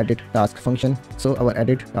update our edit task function. So our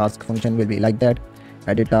edit task function will be like that,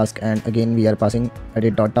 edit task, and again we are passing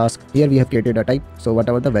edit.task. Here we have created a type, so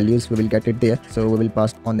whatever the values we will get it there, so we will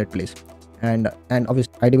pass on that place. And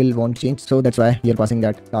obviously ID will won't change, so that's why we are passing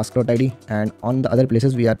that task.id. And on the other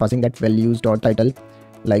places we are passing that values.title.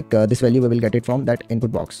 Like this value we will get it from that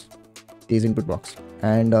input box, this input box.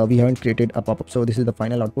 And we haven't created a pop-up, so this is the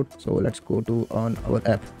final output. So let's go to on our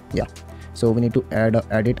app. Yeah, so we need to add a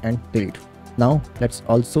edit and delete. Now let's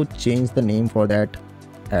also change the name for that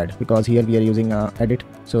add, because here we are using edit.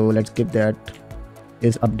 So let's give that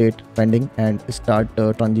is update pending and start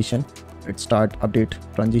transition. Let's start update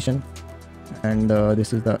transition, and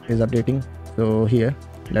this is the is updating. So here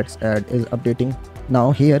let's add is updating.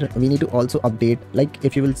 Now here we need to also update, like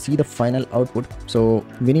if you will see the final output, so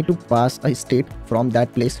we need to pass a state from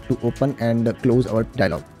that place to open and close our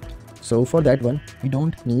dialog. So for that one we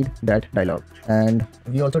don't need that dialog, and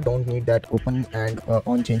we also don't need that open and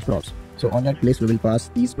on change props. So on that place we will pass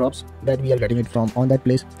these props that we are getting it from on that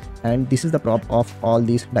place, and this is the prop of all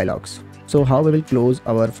these dialogs. So how we will close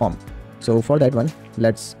our form? So for that one,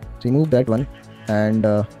 let's remove that one, and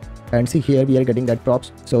see here we are getting that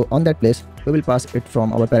props. So on that place we will pass it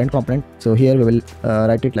from our parent component. So here we will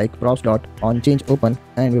write it like props dot on change open,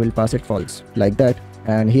 and we will pass it false like that.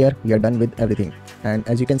 And here we are done with everything. And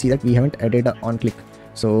as you can see that we haven't added a on click.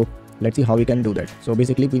 So let's see how we can do that. So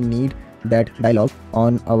basically we need that dialog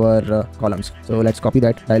on our columns. So let's copy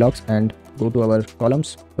that dialogs and go to our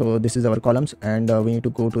columns. So this is our columns, and we need to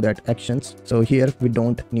go to that actions. So here we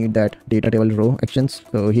don't need that data table row actions.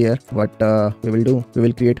 So here what we will do, we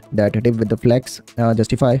will create that div with the flex,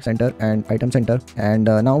 justify center and item center. And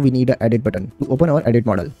now we need an edit button to open our edit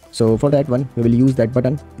model. So for that one we will use that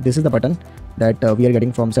button. This is the button that we are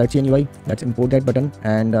getting from Shadcn UI. Let's import that button,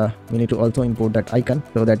 and we need to also import that icon,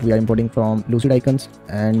 so that we are importing from Lucid icons.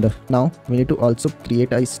 And now we need to also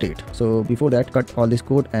create a state. So before that, cut all this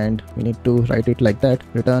code, and we need to write it like that,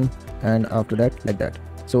 return, and after that like that,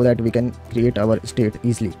 so that we can create our state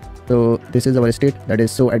easily. So this is our state, that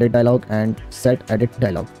is so edit dialog and set edit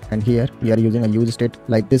dialog. And here we are using a use state,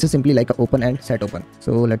 like this is simply like a open and set open.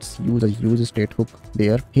 So let's use a use state hook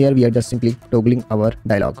there. Here we are just simply toggling our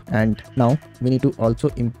dialog. And now we need to also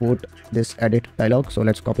import this edit dialog. So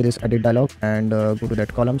let's copy this edit dialog and go to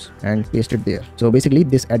that columns and paste it there. So basically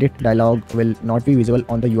this edit dialog will not be visible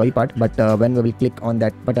on the UI part, but when we will click on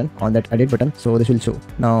that button, on that edit button, so this will show.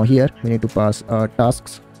 Now here we need to pass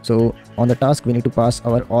tasks. So on the task we need to pass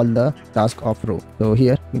our all the task of row. So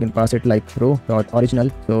here we can pass it like row.original.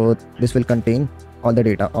 So this will contain all the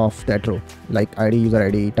data of that row, like ID, user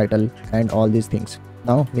ID, title, and all these things.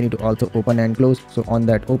 Now we need to also open and close. So on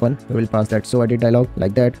that open, we will pass that show edit dialog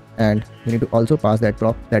like that, and we need to also pass that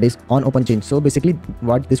prop that is on open change. So basically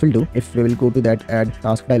what this will do, if we will go to that add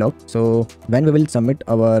task dialog, so when we will submit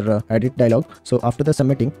our edit dialog, so after the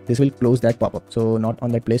submitting, this will close that pop-up. So not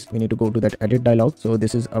on that place, we need to go to that edit dialog. So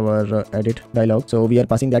this is our edit dialog. So we are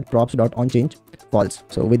passing that props dot on change false.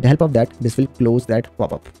 So with the help of that, this will close that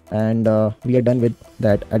pop-up, and we are done with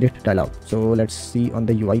that edit dialog. So let's see on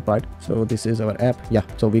the UI part. So this is our app. Yeah,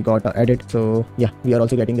 so we got a edit. So yeah, we are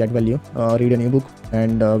also getting that value, read a new book,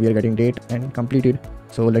 and we are getting date and completed.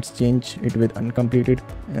 So let's change it with uncompleted,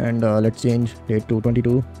 and let's change date to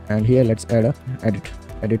 22, and here let's add a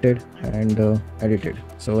edited and edited.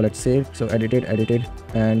 So let's save. So edited,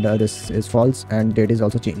 and this is false, and date is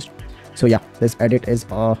also changed. So yeah, this edit is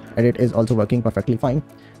also working perfectly fine.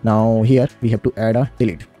 Now here we have to add a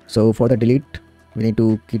delete. So for the delete, we need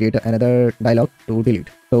to create another dialog to delete.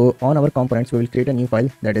 So on our components, we will create a new file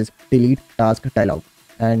that is delete task dialog,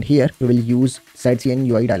 and here we will use Shadcn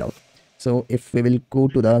UI dialog. So if we will go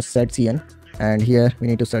to the Shadcn, and here we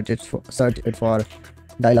need to search it for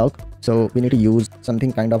dialog. So we need to use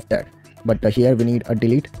something kind of that, but here we need a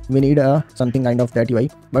delete. We need something kind of that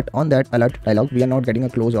UI, but on that alert dialog we are not getting a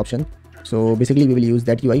close option. So basically we will use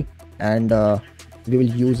that UI, and we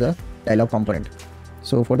will use a dialog component.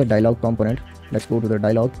 So for the dialog component, let's go to the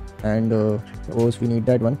dialog, and suppose we need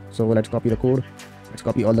that one. So let's copy the code. Let's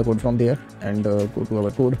copy all the code from there and go to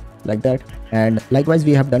our code like that. And likewise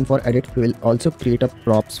we have done for edit, we will also create a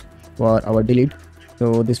props for our delete.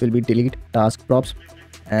 So this will be delete task props,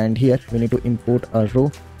 and here we need to import a row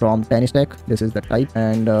from stack. This is the type,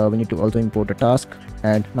 and we need to also import a task.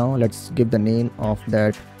 And now let's give the name of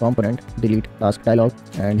that component delete task dialog,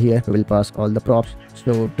 and here we will pass all the props.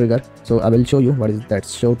 So trigger, so I will show you what is that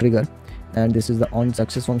show trigger, and this is the on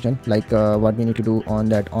success function, like what we need to do on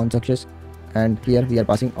that on success. And here we are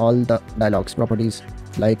passing all the dialogs properties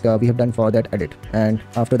like we have done for that edit, and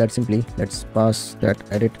after that simply let's pass that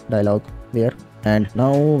edit dialog there. And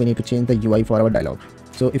now we need to change the UI for our dialog.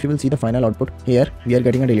 So if you will see the final output, here we are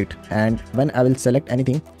getting a delete, and when I will select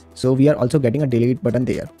anything, so we are also getting a delete button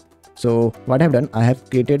there. So what I have done, I have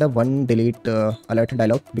created a one delete alert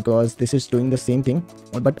dialog, because this is doing the same thing,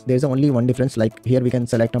 but there's only one difference. Like here we can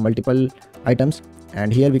select multiple items,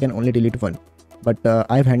 and here we can only delete one, but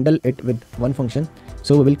I've handled it with one function.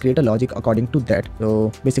 So we will create a logic according to that.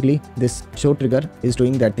 So basically this show trigger is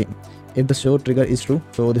doing that thing. If the show trigger is true,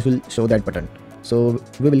 so this will show that button. So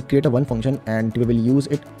we will create a one function, and we will use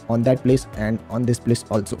it on that place and on this place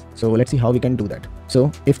also. So let's see how we can do that.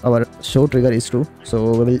 So if our show trigger is true, so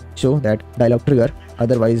we will show that dialog trigger,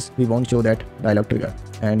 otherwise we won't show that dialog trigger.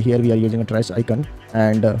 And here we are using a trash icon,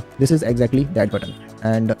 and this is exactly that button.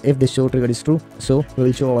 And if this show trigger is true, so we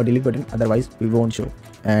will show our delete button, otherwise we won't show.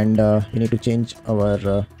 And we need to change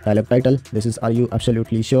our dialog title. This is are you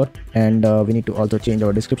absolutely sure? And we need to also change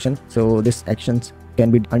our description. So this actions can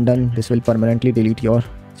be undone. This will permanently delete your.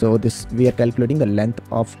 So this we are calculating the length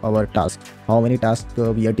of our task, how many tasks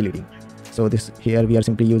we are deleting. So this here we are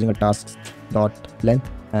simply using a task dot length,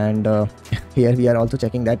 and here we are also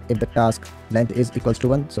checking that if the task length is equals to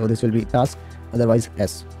 1, so this will be task, otherwise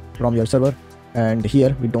s from your server. And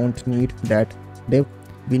here we don't need that div,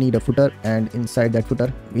 we need a footer, and inside that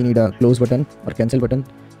footer we need a close button or cancel button.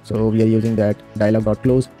 So we are using that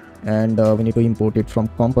dialog.close, and we need to import it from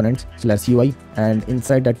components/UI, and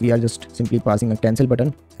inside that we are just simply passing a cancel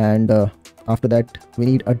button, and after that we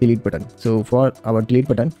need a delete button. So for our delete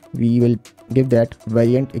button, we will give that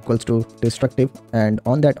variant equals to destructive, and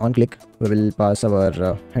on that on click we will pass our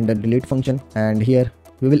handle delete function, and here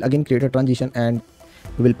we will again create a transition, and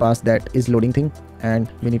we will pass that is loading thing,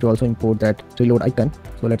 and we need to also import that reload icon.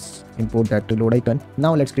 So let's import that reload icon.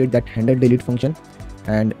 Now let's create that handle delete function,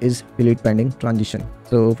 and is delete pending transition.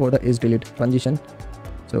 So for the is delete transition,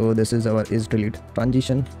 so this is our is delete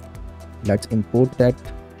transition. Let's import that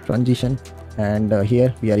transition, and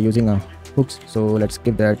here we are using a hooks. So let's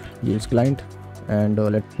give that use client, and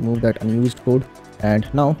let's remove that unused code. And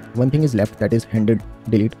now one thing is left, that is handle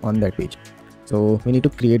delete on that page. So we need to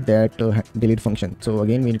create that delete function. So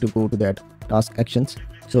again we need to go to that task actions.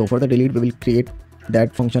 So for the delete, we will create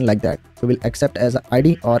that function like that. We will accept as an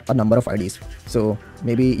ID or a number of IDs. So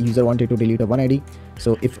maybe user wanted to delete a one ID.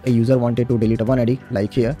 So if a user wanted to delete a one ID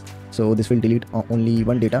like here, so this will delete only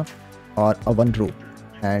one data or a one row.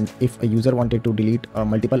 And if a user wanted to delete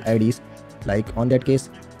multiple IDs, like on that case,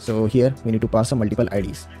 so here we need to pass some multiple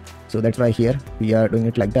IDs. So that's why here we are doing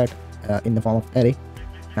it like that in the form of array.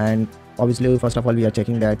 And obviously first of all we are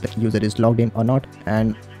checking that user is logged in or not,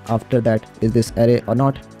 and after that is this array or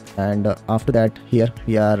not, and after that here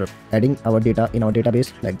we are adding our data in our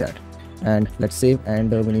database like that. and let's save.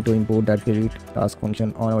 And we need to import that delete task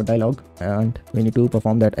function on our dialog, and we need to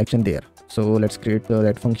perform that action there. So let's create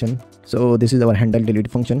that function. So this is our handle delete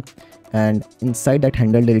function, and inside that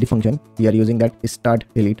handle delete function we are using that start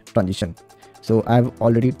delete transition. So I've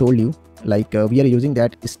already told you, like we are using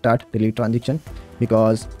that start delete transition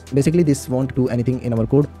because basically this won't do anything in our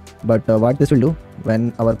code, but what this will do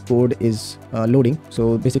when our code is loading,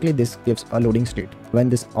 so basically this gives a loading state. When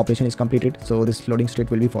this operation is completed, so this loading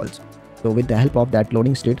state will be false. So with the help of that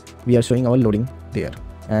loading state, we are showing our loading there.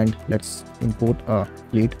 And let's import a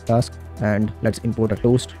delete task, and let's import a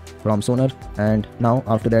toast from Sonar. And now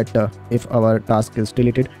after that, if our task is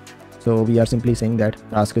deleted, so we are simply saying that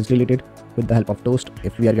task is deleted with the help of toast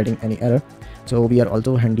if we are getting any error. So we are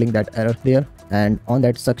also handling that error there. And on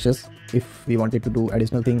that success, if we wanted to do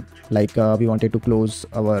additional thing, like we wanted to close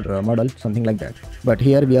our model, something like that, but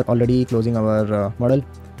here we are already closing our model.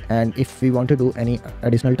 And if we want to do any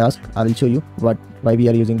additional task, I will show you why we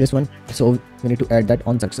are using this one. So we need to add that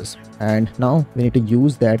on success, and now we need to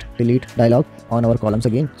use that delete dialog on our columns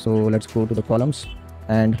again. So let's go to the columns,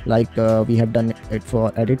 and like we have done it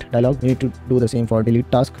for edit dialog, we need to do the same for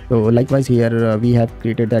delete task. So likewise here we have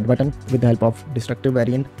created that button with the help of destructive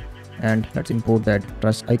variant, and let's import that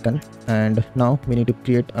trust icon. And now we need to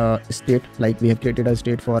create a state, like we have created a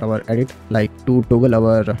state for our edit, like to toggle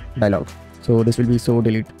our dialog. So this will be so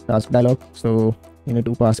delete task dialog, so you need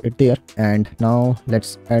to pass it there. And now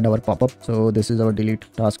let's add our pop-up. So this is our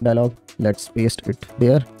delete task dialog, let's paste it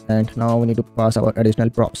there. And now we need to pass our additional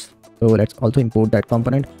props, so let's also import that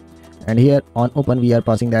component. And here on open we are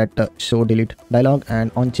passing that show delete dialog,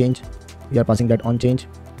 and on change we are passing that on change.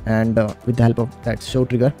 And with the help of that show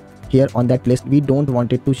trigger, here on that place we don't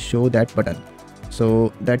want it to show that button,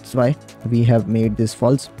 so that's why we have made this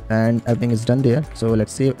false, and everything is done there. So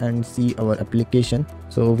let's save and see our application.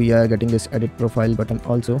 So we are getting this edit profile button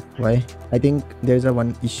also. Why? I think there's a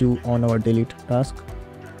one issue on our delete task.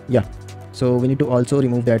 Yeah, so we need to also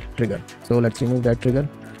remove that trigger. So let's remove that trigger,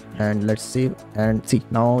 and let's save and see.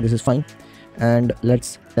 Now this is fine, and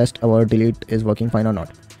let's test our delete is working fine or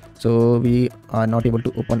not. So we are not able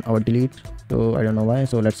to open our delete, so I don't know why.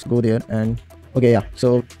 So let's go there, and okay, yeah,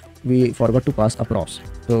 so we forgot to pass a props,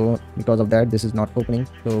 so because of that this is not opening.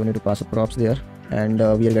 So we need to pass a props there, and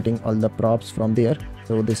we are getting all the props from there.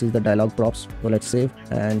 So this is the dialog props. So let's save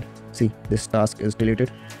and see, this task is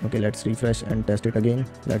deleted. Okay, let's refresh and test it again.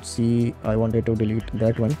 Let's see, I wanted to delete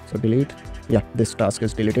that one, so delete. Yeah, this task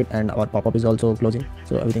is deleted, and our pop-up is also closing,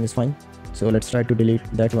 so everything is fine. So let's try to delete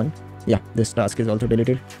that one. Yeah, this task is also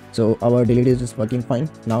deleted, so our delete is just working fine.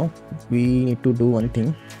 Now we need to do one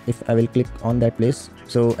thing. If I will click on that place,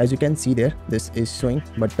 so as you can see there, this is showing,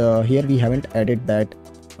 but here we haven't added that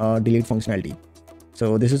delete functionality.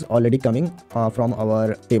 So this is already coming from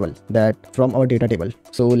our table, that from our data table.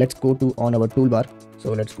 So let's go to on our toolbar.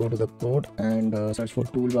 So let's go to the code and search for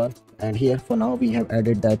toolbar, and here for now we have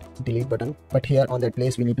added that delete button, but here on that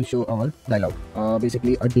place we need to show our dialog,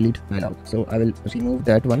 basically a delete dialog. So I will remove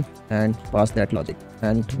that one and pass that logic,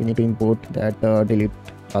 and we need to import that delete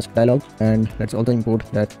task dialog, and let's also import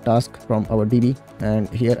that task from our DB. And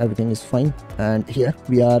here everything is fine, and here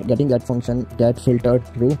we are getting that function get filtered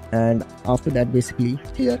row, and after that basically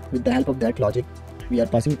here with the help of that logic we are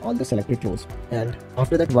passing all the selected rows. And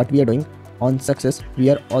after that what we are doing on success, we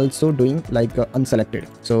are also doing like unselected.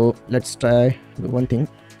 So let's try one thing.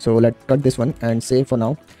 So let's cut this one and save for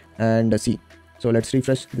now, and see. So let's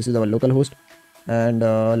refresh. This is our local host, and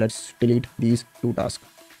let's delete these two tasks.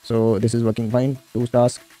 So this is working fine, two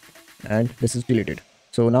tasks, and this is deleted.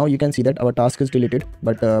 So now you can see that our task is deleted,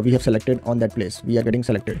 but we have selected on that place, we are getting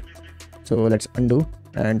selected. So let's undo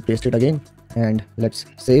and paste it again, and let's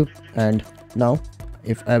save. And now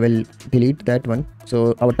if I will delete that one,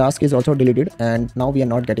 so our task is also deleted, and now we are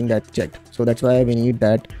not getting that checked. So that's why we need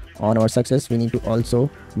that on our success, we need to also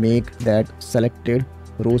make that selected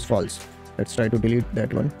rows false. Let's try to delete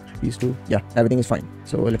that one, these two. Yeah, everything is fine.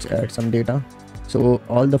 So let's add some data. So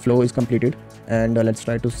all the flow is completed, and let's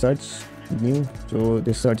try to search new. So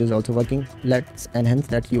this search is also working. Let's enhance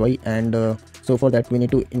that UI, and so for that we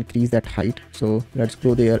need to increase that height. So let's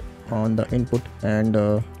go there on the input, and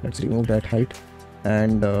let's remove that height.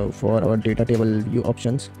 And for our data table view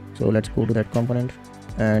options, so let's go to that component,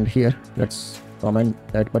 and here let's comment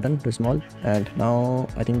that button to small, and now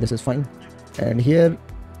I think this is fine. And here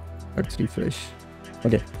let's refresh.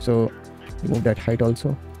 Okay, so remove that height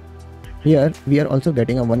also. Here we are also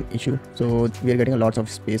getting a one issue, so we are getting a lots of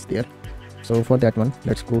space there. So for that one,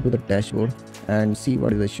 let's go to the dashboard and see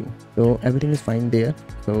what is the issue. So everything is fine there,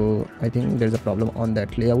 so I think there's a problem on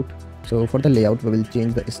that layout. So for the layout we will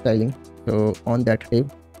change the styling. So on that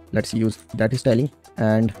tab let's use that styling,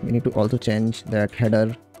 and we need to also change that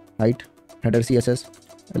header height, header CSS.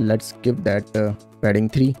 Let's give that padding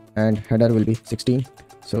 3 and header will be 16.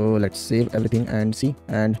 So let's save everything and see.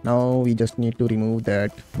 And now we just need to remove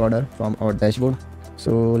that border from our dashboard.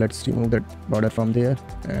 So let's remove that border from there,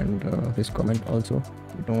 and this comment also.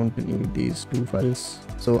 We don't need these two files.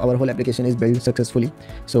 So our whole application is built successfully.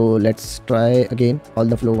 So let's try again all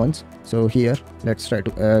the flow ones. So here let's try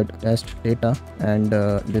to add test data, and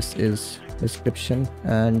this is description,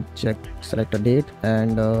 and select a date,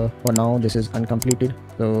 and for now this is uncompleted.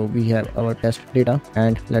 So we have our test data,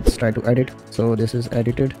 and let's try to edit. So this is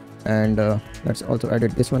edited, and let's also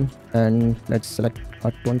edit this one, and let's select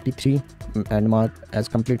a 23 and mark as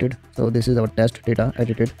completed. So this is our test data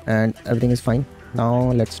edited, and everything is fine.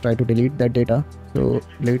 Now let's try to delete that data. So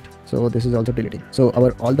delete. So this is also deleting. So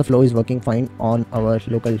all the flow is working fine on our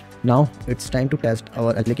local. Now it's time to test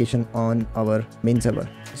our application on our main server.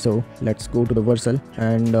 So let's go to the Vercel,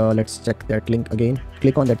 and let's check that link again.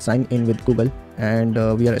 Click on that sign in with Google, and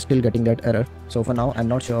we are still getting that error. So for now I'm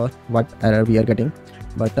not sure what error we are getting,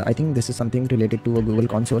 but I think this is something related to a Google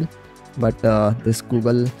console. But this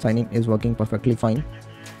Google signing is working perfectly fine.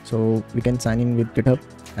 So we can sign in with GitHub,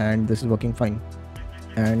 and this is working fine.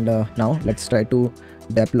 And now let's try to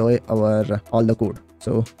deploy our all the code.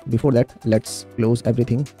 So before that, let's close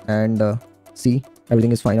everything and see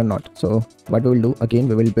everything is fine or not. So what we will do, again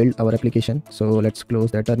we will build our application. So let's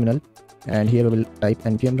close that terminal, and here we will type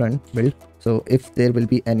npm run build. So if there will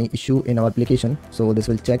be any issue in our application, so this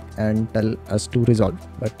will check and tell us to resolve,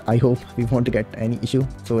 but I hope we won't get any issue.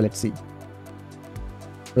 So let's see.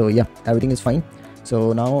 So yeah, everything is fine.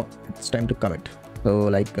 So now it's time to commit. So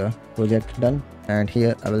like project done, and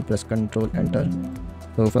here I will press Ctrl Enter.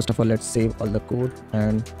 So first of all, let's save all the code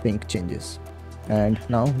and think changes. And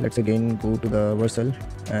now let's again go to the Vercel,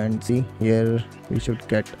 and see here we should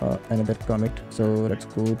get another commit. So let's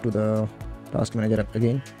go to the task manager app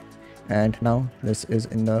again, and now this is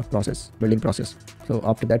in the building process. So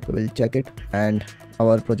after that we will check it, and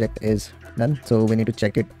our project is done. So we need to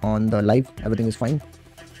check it on the live. Everything is fine.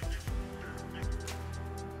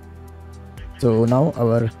 So now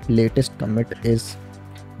our latest commit is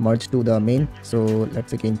merged to the main. So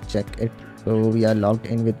let's again check it. So we are logged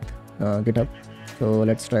in with GitHub. So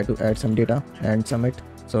let's try to add some data and submit.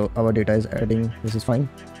 So our data is adding. This is fine.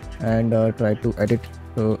 And try to edit.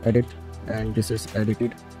 So edit, and this is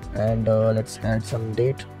edited. And let's add some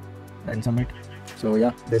date and submit. So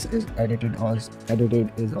yeah, this is edited.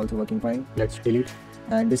 Edited is also working fine. Let's delete.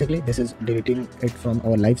 And basically this is deleting it from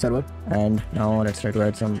our live server. And now let's try to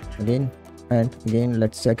add some again. And again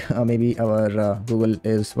let's check, maybe our Google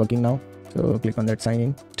is working now. So click on that sign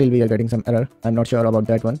in. Still we are getting some error. I'm not sure about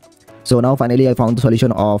that one. So now finally I found the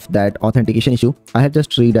solution of that authentication issue. I have just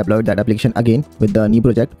redeployed that application again with the new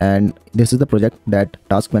project, and this is the project, that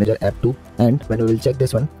task manager app 2. And when we will check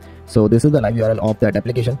this one, so this is the live URL of that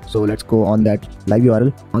application. So let's go on that live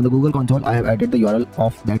URL. On the Google console I have added the URL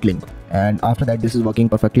of that link, and after that this is working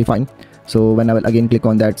perfectly fine. So when I will again click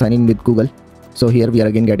on that sign in with Google, so here we are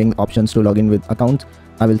again getting options to log in with accounts.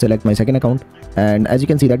 I will select my second account, and as you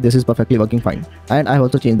can see that this is perfectly working fine. And I have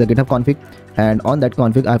also changed the GitHub config, and on that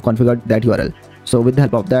config I have configured that URL. So with the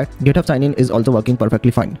help of that, GitHub sign in is also working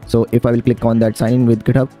perfectly fine. So if I will click on that sign in with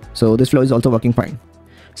GitHub, so this flow is also working fine.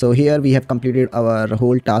 So here we have completed our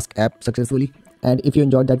whole task app successfully. And if you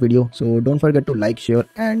enjoyed that video, so don't forget to like, share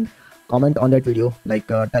and comment on that video. Like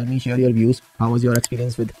tell me, share your views. How was your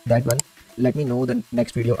experience with that one? Let me know the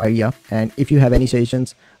next video idea, and if you have any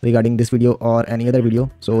suggestions regarding this video or any other video,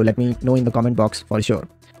 so let me know in the comment box for sure.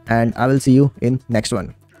 And I will see you in next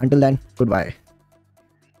one. Until then, goodbye.